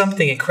because there's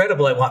something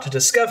incredible I want to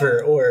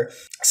discover, or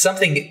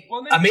something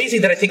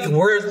amazing that I think the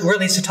world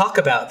needs to talk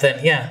about,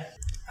 then yeah,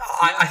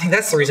 I think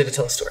that's the reason to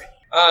tell a story.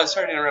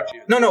 Sorry to interrupt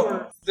you.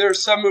 No. There are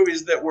some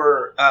movies that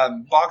were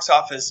box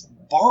office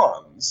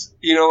bombs,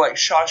 like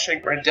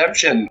Shawshank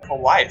Redemption for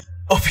life.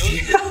 Oh,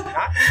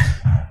 yeah.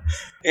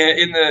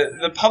 And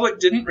the public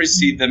didn't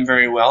receive them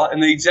very well,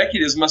 and the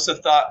executives must have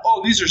thought,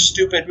 oh, these are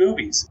stupid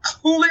movies.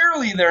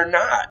 Clearly they're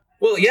not.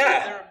 Well,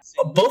 yeah.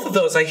 Both of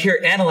those I hear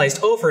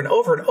analyzed over and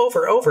over and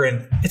over,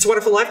 and It's a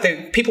Wonderful Life.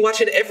 People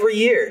watch it every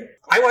year.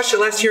 I watched it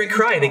last year and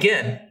cried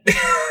again.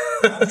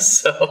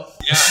 So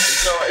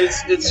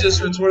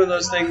it's one of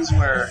those things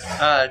where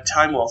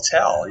time will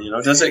tell.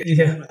 Does it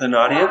connect with an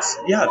audience?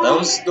 Yeah,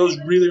 those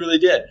really, really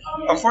did.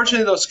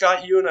 Unfortunately, though,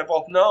 Scott, you and I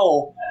both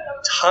know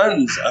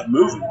tons of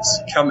movies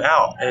come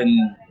out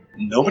and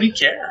nobody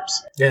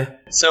cares. Yeah.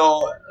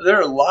 So there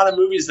are a lot of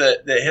movies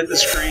that hit the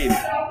screen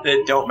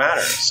that don't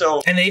matter.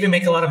 And they even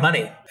make a lot of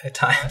money at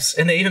times.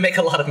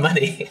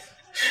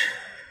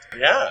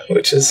 Yeah.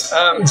 Which is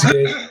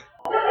great.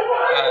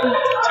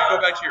 To go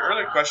back to your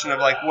earlier question of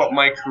like what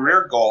my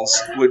career goals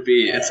would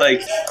be, it's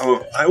like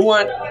if I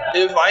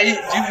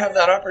do have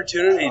that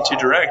opportunity to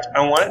direct,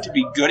 I want it to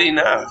be good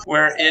enough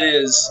where it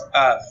is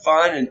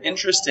fun and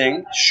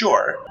interesting,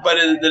 sure, but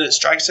that it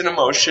strikes an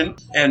emotion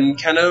and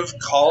kind of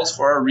calls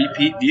for a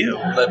repeat view,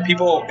 that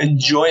people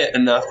enjoy it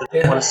enough that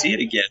they want to see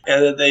it again,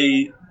 and that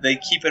they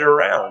keep it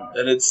around,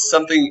 that it's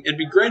something. It'd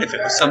be great if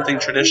it was something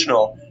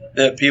traditional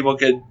that people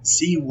could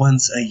see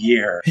once a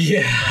year.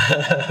 Yeah.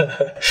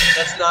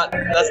 That's not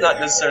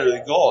necessarily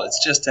the goal.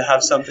 It's just to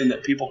have something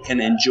that people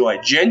can enjoy,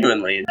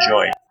 genuinely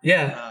enjoy.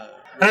 Yeah.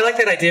 And I like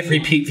that idea of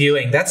repeat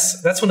viewing.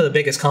 That's one of the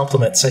biggest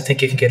compliments I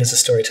think you can get as a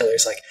storyteller.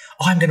 It's like,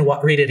 oh, I'm going to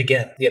read it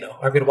again,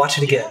 or I'm going to watch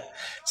it again.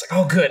 It's like,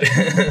 oh, good.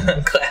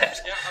 I'm glad.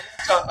 Yeah,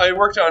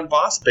 worked on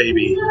Boss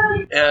Baby,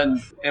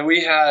 and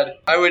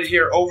I would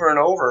hear over and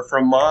over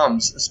from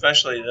moms,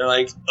 especially. They're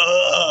like,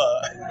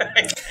 "Ugh,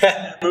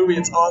 that movie.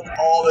 It's on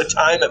all the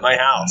time at my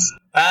house."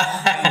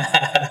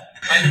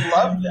 I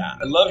love that.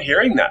 I love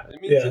hearing that.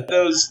 It means that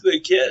the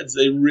kids,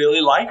 they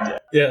really liked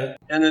it. Yeah.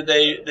 And that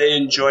they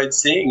enjoyed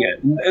seeing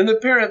it. And the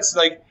parents,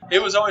 like,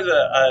 it was always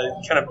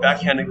a kind of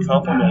backhanded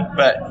compliment,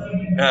 but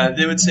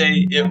they would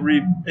say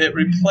it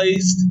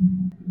replaced,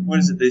 what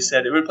is it they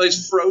said? It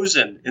replaced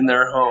Frozen in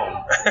their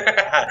home.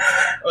 I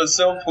was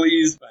so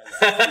pleased by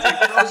that.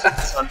 It was like Frozen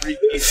was on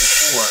repeat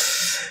before.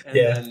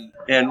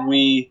 And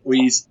we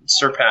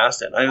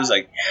surpassed it. I was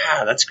like,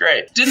 yeah, that's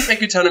great. Didn't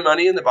make a ton of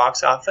money in the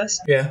box office.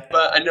 Yeah.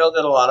 But I know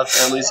that a lot of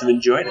families have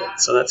enjoyed it,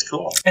 so that's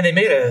cool. And they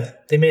made a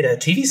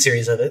TV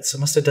series of it, so it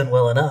must have done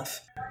well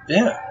enough.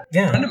 Yeah.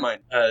 A friend of mine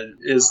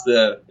is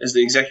the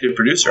executive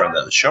producer on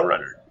that, the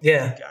showrunner.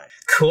 Yeah. Guy.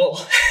 Cool.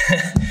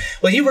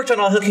 Well, you worked on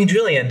All Hail King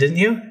Julian, didn't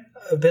you?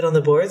 A bit on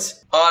the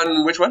boards.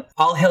 On which one?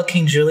 All Hail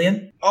King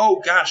Julian.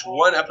 Oh gosh,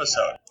 one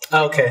episode.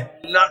 Oh, okay.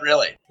 Not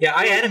really. Yeah,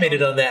 I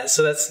animated on that,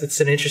 so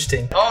it's an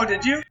interesting. Oh,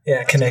 did you?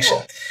 Yeah, connection.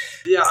 Cool.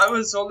 Yeah, I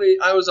was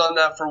on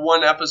that for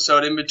one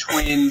episode in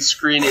between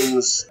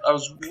screenings. I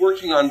was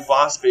working on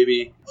Boss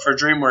Baby for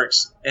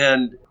DreamWorks,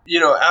 and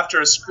after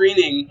a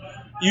screening,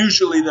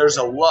 usually there's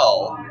a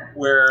lull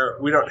where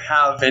we don't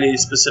have any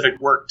specific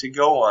work to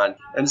go on,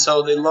 and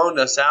so they loaned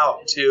us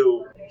out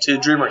to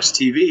DreamWorks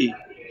TV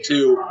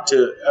to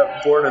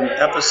board an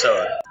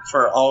episode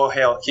for All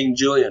Hail King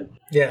Julian.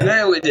 Yeah. And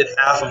I only did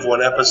half of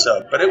one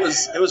episode, but it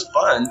was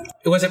fun.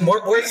 Was it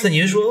more boards than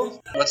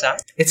usual? What's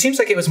that? It seems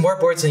like it was more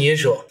boards than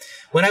usual.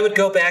 When I would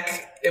go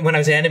back, when I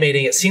was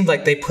animating, it seemed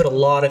like they put a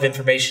lot of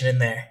information in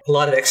there, a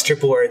lot of extra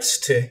boards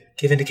to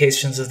give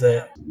indications of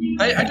the...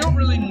 I don't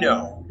really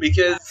know,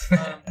 because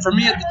for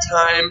me at the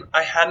time,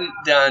 I hadn't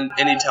done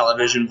any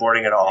television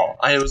boarding at all.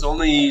 I was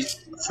only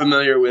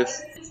familiar with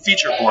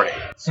feature boarding.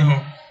 So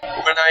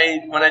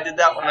when I did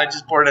that one, I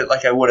just boarded it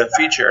like I would a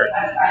feature.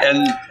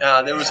 And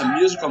there was a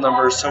musical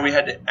number, so we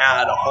had to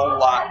add a whole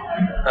lot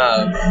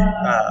of...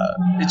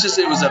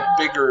 it was a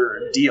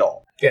bigger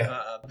deal.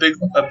 Yeah.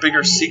 A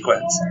bigger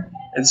sequence.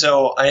 And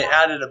so I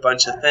added a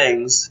bunch of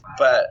things,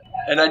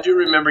 and I do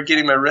remember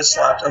getting my wrist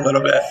slapped a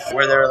little bit,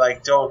 where they were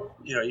like,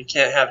 you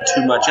can't have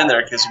too much in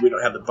there because we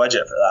don't have the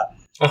budget for that.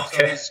 Okay.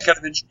 So I was kind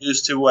of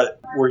introduced to what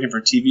working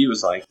for TV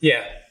was like.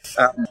 Yeah.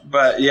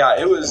 But yeah,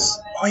 it was,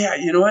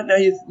 you know what? Now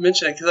you've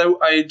mentioned it, because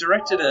I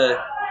directed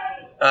a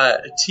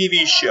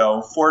TV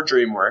show for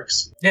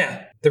DreamWorks.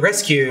 Yeah. The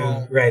Rescue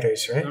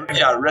Riders, right?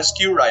 Yeah,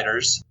 Rescue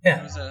Riders. Yeah.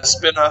 It was a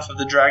spin-off of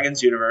the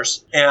Dragons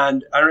universe.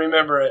 And I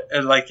remember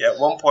at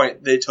one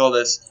point they told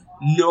us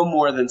no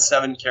more than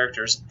 7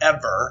 characters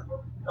ever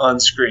on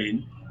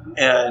screen,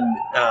 and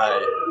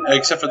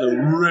except for the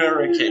rare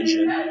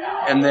occasion.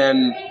 And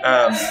then,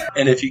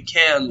 and if you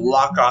can,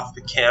 lock off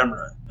the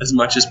camera as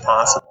much as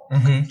possible.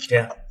 Mm-hmm.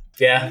 Yeah.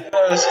 Yeah.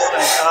 I was just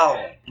like, oh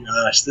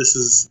gosh, this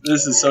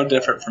is so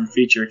different from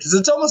feature, because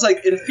it's almost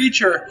like in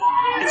feature,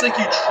 it's like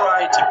you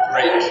try to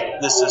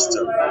break the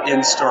system in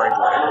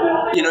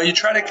storyboarding. You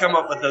try to come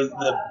up with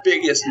the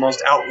biggest,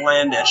 most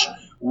outlandish,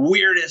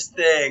 weirdest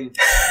thing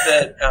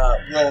that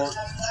will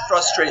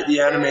frustrate the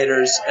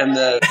animators and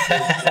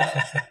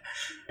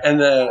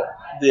the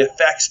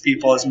effects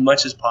people as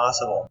much as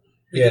possible.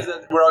 Because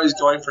we're always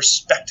going for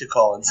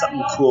spectacle and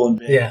something cool and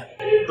big. Yeah.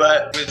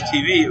 But with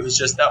TV,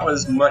 that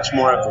was much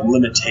more of a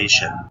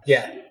limitation.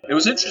 Yeah. It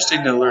was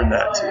interesting to learn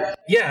that too.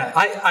 Yeah,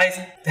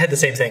 I had the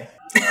same thing.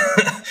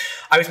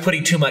 I was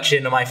putting too much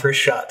into my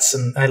first shots,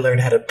 and I learned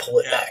how to pull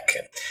it back.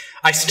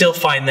 I still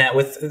find that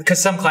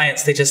because some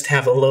clients, they just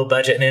have a low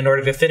budget, and in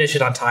order to finish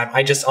it on time,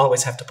 I just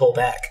always have to pull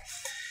back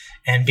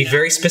and be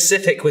very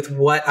specific with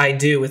what I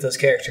do with those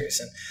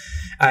characters.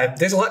 And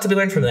there's a lot to be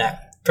learned from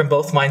that, from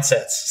both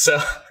mindsets. So.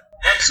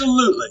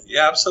 Absolutely.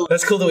 Yeah, absolutely.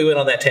 That's cool that we went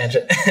on that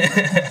tangent.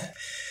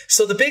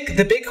 So the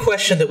big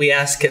question that we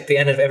ask at the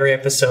end of every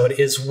episode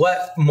is,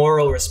 what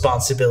moral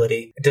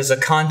responsibility does a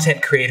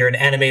content creator, an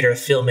animator, a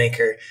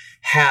filmmaker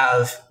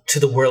have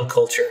to the world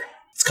culture?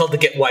 It's called the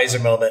Get Wiser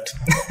moment.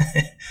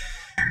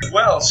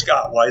 Well,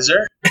 Scott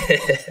Weiser,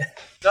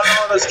 not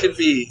all of us can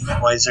be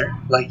wiser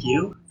like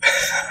you,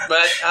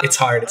 but it's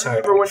hard. It's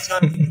hard.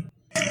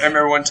 I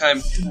remember one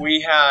time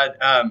we had,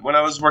 when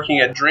I was working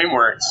at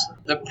DreamWorks,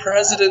 the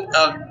president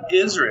of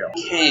Israel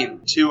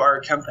came to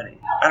our company.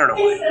 I don't know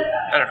why.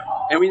 I don't know.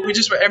 And we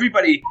just,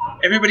 everybody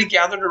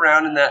gathered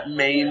around in that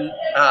main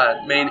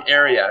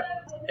area.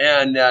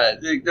 And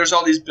there's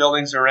all these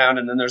buildings around,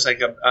 and then there's like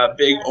a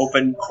big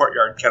open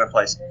courtyard kind of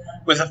place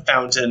with a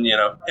fountain,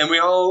 And we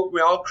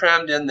all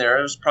crammed in there.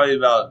 It was probably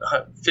about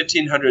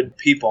 1,500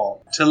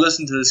 people to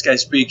listen to this guy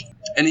speak.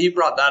 And he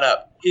brought that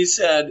up. He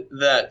said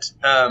that...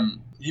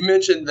 he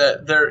mentioned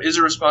that there is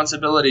a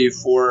responsibility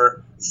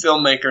for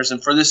filmmakers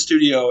and for this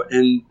studio,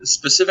 and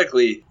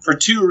specifically for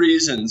 2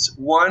 reasons.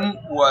 One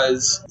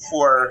was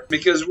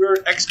because we're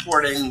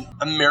exporting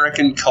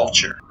American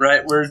culture,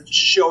 right? We're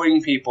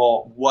showing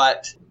people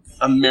what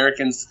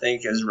Americans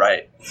think is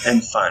right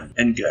and fun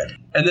and good.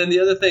 And then the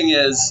other thing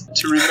is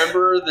to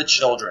remember the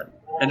children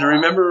and to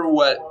remember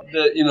what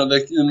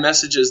the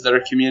messages that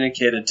are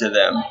communicated to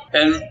them.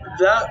 And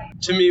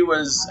that to me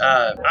was,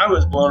 I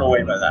was blown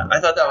away by that. I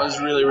thought that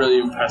was really, really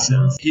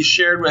impressive. He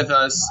shared with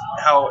us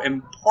how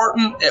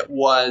important it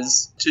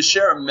was to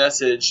share a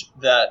message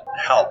that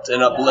helped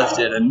and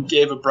uplifted and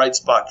gave a bright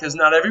spot, because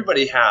not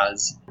everybody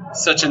has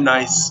such a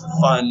nice,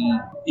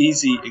 fun,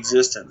 easy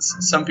existence.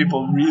 Some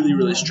people really,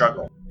 really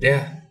struggle.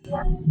 Yeah.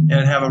 And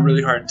have a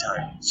really hard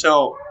time.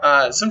 So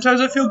sometimes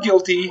I feel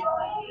guilty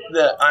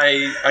that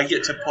I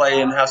get to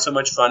play and have so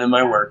much fun in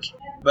my work.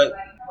 But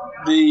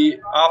the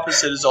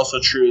opposite is also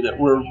true, that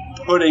we're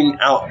putting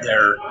out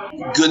there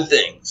good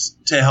things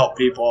to help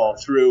people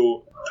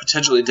through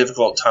potentially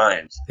difficult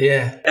times.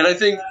 Yeah. And I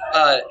think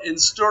in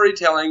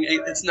storytelling,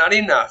 it's not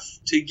enough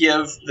to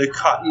give the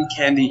cotton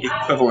candy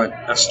equivalent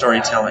of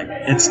storytelling.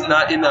 It's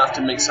not enough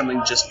to make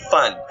something just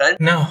fun. Right?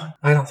 No,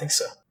 I don't think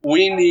so.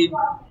 We need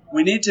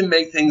to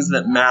make things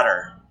that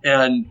matter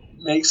and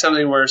make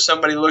something where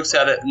somebody looks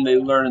at it and they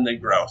learn and they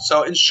grow.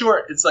 So in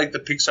short, it's like the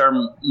Pixar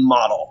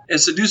model.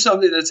 It's to do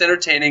something that's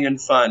entertaining and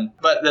fun,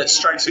 but that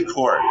strikes a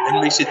chord and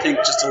makes you think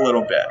just a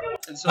little bit.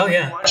 And so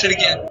you watch it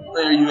again,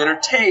 later you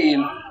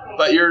entertain,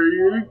 but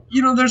you're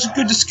there's a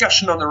good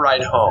discussion on the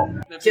ride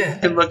home. If you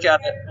can look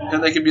at it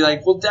and they can be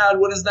like, well, Dad,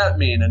 what does that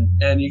mean?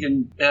 And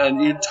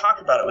you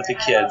talk about it with the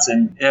kids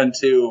and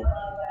to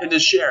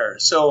share.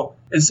 So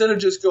instead of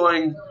just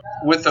going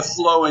with the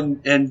flow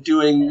and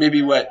doing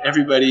maybe what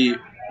everybody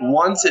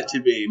wants it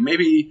to be,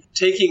 maybe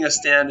taking a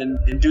stand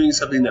and doing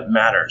something that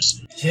matters.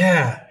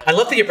 Yeah. I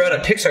love that you brought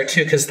up Pixar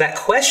too, because that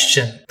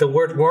question, the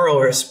word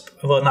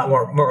not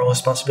moral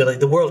responsibility,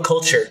 the world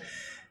culture,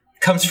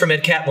 comes from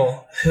Ed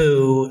Catmull,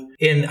 who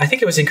I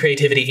think it was in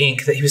Creativity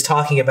Inc. that he was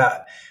talking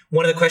about.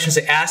 One of the questions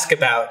they ask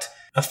about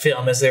a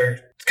film as they're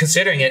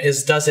considering it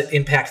is, does it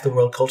impact the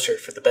world culture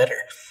for the better?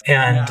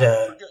 And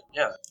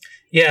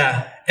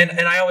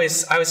and I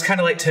always kind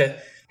of like to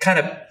kind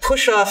of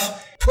push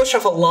off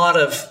a lot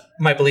of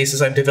my beliefs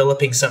as I'm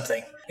developing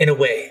something in a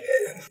way.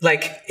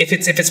 Like if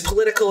it's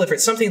political, if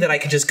it's something that I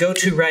can just go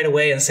to right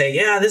away and say,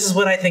 yeah, this is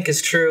what I think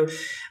is true.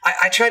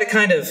 I try to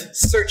kind of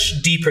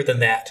search deeper than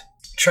that,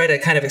 try to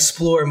kind of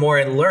explore more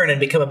and learn and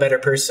become a better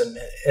person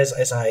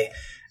as I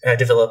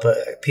develop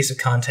a piece of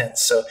content.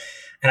 So,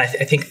 and I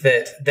think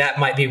that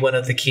might be one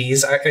of the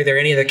keys. Are there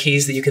any other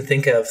keys that you can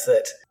think of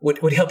that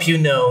would help you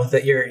know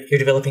that you're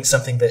developing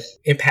something that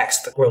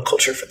impacts the world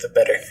culture for the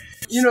better?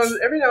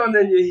 Every now and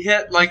then you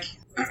hit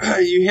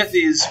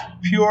these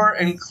pure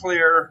and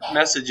clear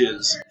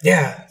messages.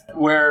 Yeah.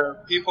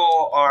 Where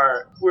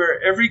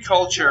every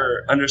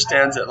culture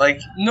understands it.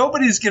 Like,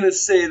 nobody's going to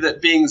say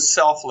that being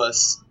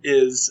selfless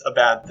is a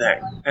bad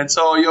thing. And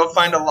so you'll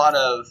find a lot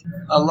of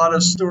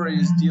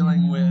stories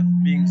dealing with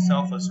being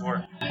selfless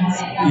or,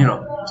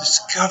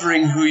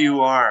 discovering who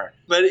you are.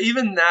 But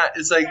even that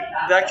is like,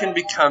 that can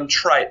become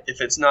trite if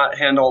it's not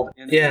handled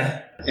in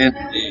a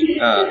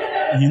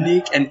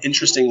unique and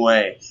interesting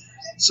way.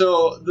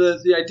 So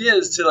the idea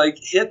is to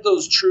hit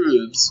those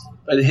truths,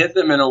 but hit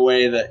them in a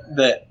way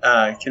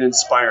that can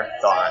inspire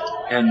thought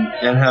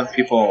and have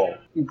people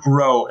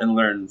grow and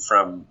learn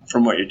from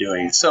what you're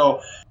doing. So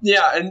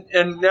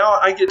and now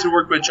I get to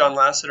work with John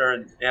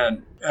Lasseter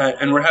and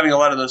we're having a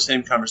lot of those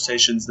same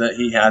conversations that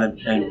he had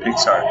in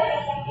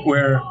Pixar,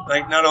 where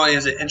not only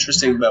is it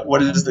interesting, but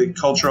what is the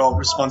cultural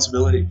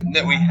responsibility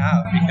that we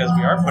have, because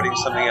we are putting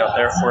something out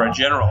there for a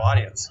general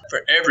audience,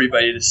 for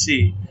everybody to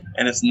see.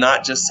 And it's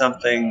not just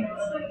something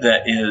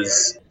that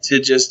is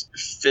to just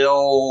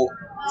fill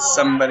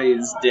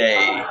somebody's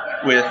day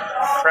with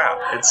crap.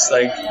 It's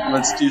like,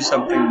 let's do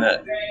something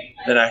that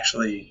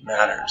actually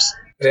matters.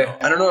 Yeah.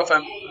 I don't know if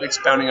I'm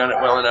expounding on it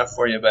well enough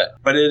for you, but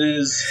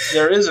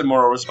there is a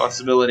moral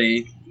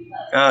responsibility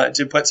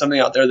to put something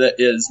out there that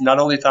is not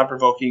only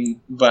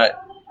thought-provoking,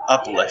 but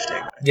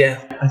uplifting. Yeah.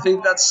 I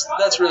think that's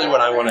really what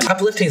I want to do.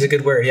 Uplifting is a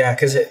good word, yeah,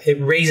 because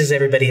it raises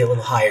everybody a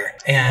little higher.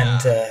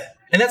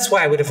 And that's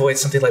why I would avoid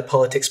something like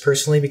politics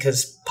personally,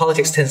 because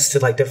politics tends to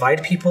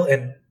divide people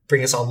and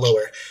bring us all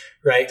lower,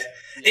 right?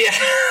 Yeah.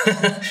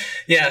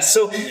 Yeah.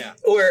 So,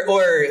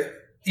 or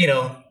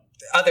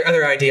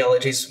other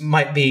ideologies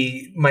might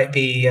be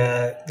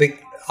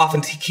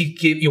often to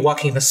keep you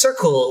walking in a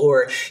circle,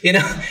 or and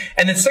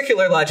then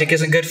circular logic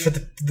isn't good for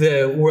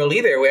the world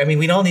either. I mean,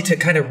 we all need to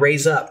kind of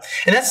raise up,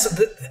 and I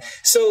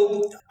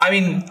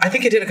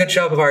think I did a good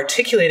job of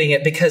articulating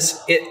it,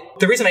 because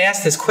the reason I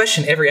ask this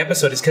question every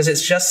episode is because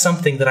it's just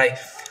something that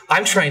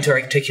I'm trying to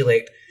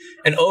articulate,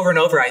 and over,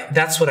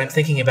 that's what I'm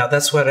thinking about.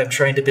 That's what I'm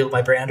trying to build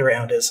my brand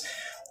around is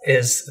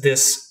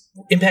this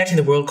impacting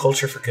the world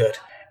culture for good.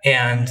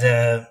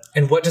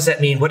 And what does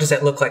that mean? What does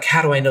that look like?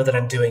 How do I know that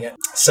I'm doing it?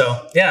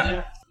 So,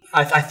 yeah.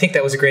 I think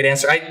that was a great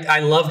answer. I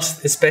loved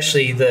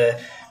especially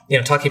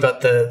talking about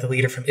the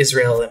leader from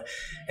Israel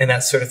and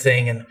that sort of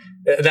thing. And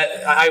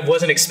that I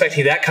wasn't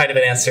expecting that kind of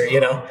an answer,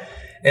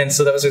 And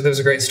so that was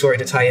a great story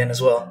to tie in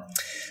as well.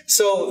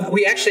 So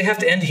we actually have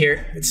to end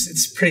here.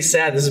 It's pretty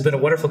sad. This has been a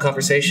wonderful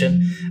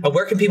conversation.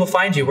 Where can people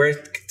find you? Where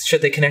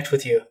should they connect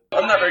with you?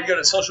 I'm not very good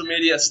at social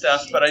media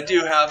stuff, but I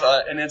do have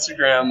an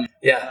Instagram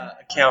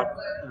account,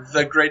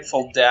 The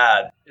Grateful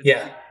Dad.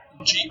 It's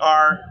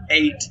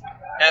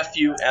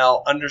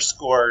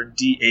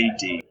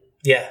GR8FUL_DAD.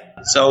 Yeah.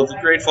 So The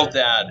Grateful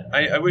Dad.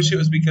 I wish it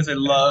was because I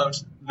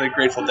loved The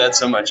Grateful Dead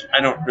so much.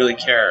 I don't really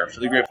care for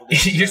The Grateful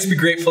Dead. You just be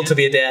grateful to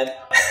be a dad.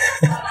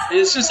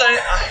 It's just I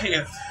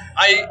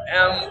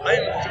am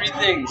three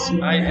things.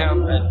 I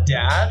am a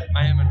dad,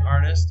 I am an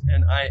artist,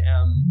 and I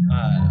am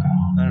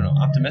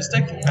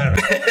optimistic. I don't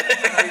know.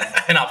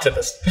 An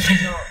optimist.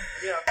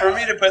 For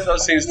me to put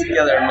those things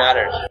together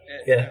mattered.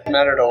 It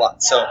mattered a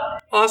lot. So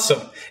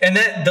awesome. And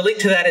the link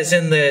to that is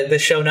in the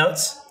show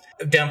notes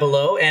down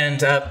below, and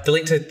the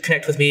link to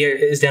connect with me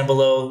is down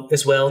below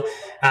as well.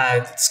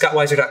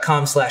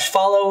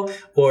 ScottWeiser.com/follow,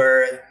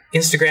 or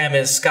Instagram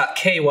is Scott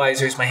K.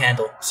 Weiser is my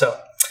handle. So,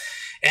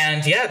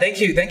 and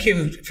thank you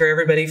for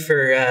everybody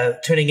for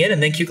tuning in, and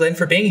thank you, Glenn,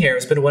 for being here.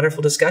 It's been a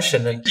wonderful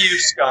discussion. Thank you,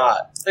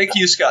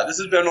 Scott. This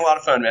has been a lot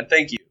of fun, man.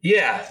 Thank you.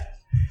 Yeah.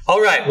 All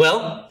right.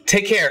 Well,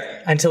 take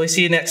care until we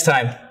see you next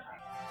time.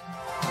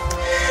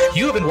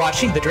 You have been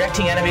watching the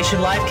Directing Animation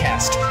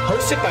Livecast,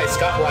 hosted by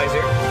Scott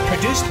Weiser,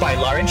 produced by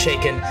Lauren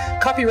Shaken,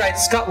 copyright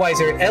Scott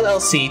Weiser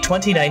LLC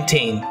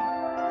 2019.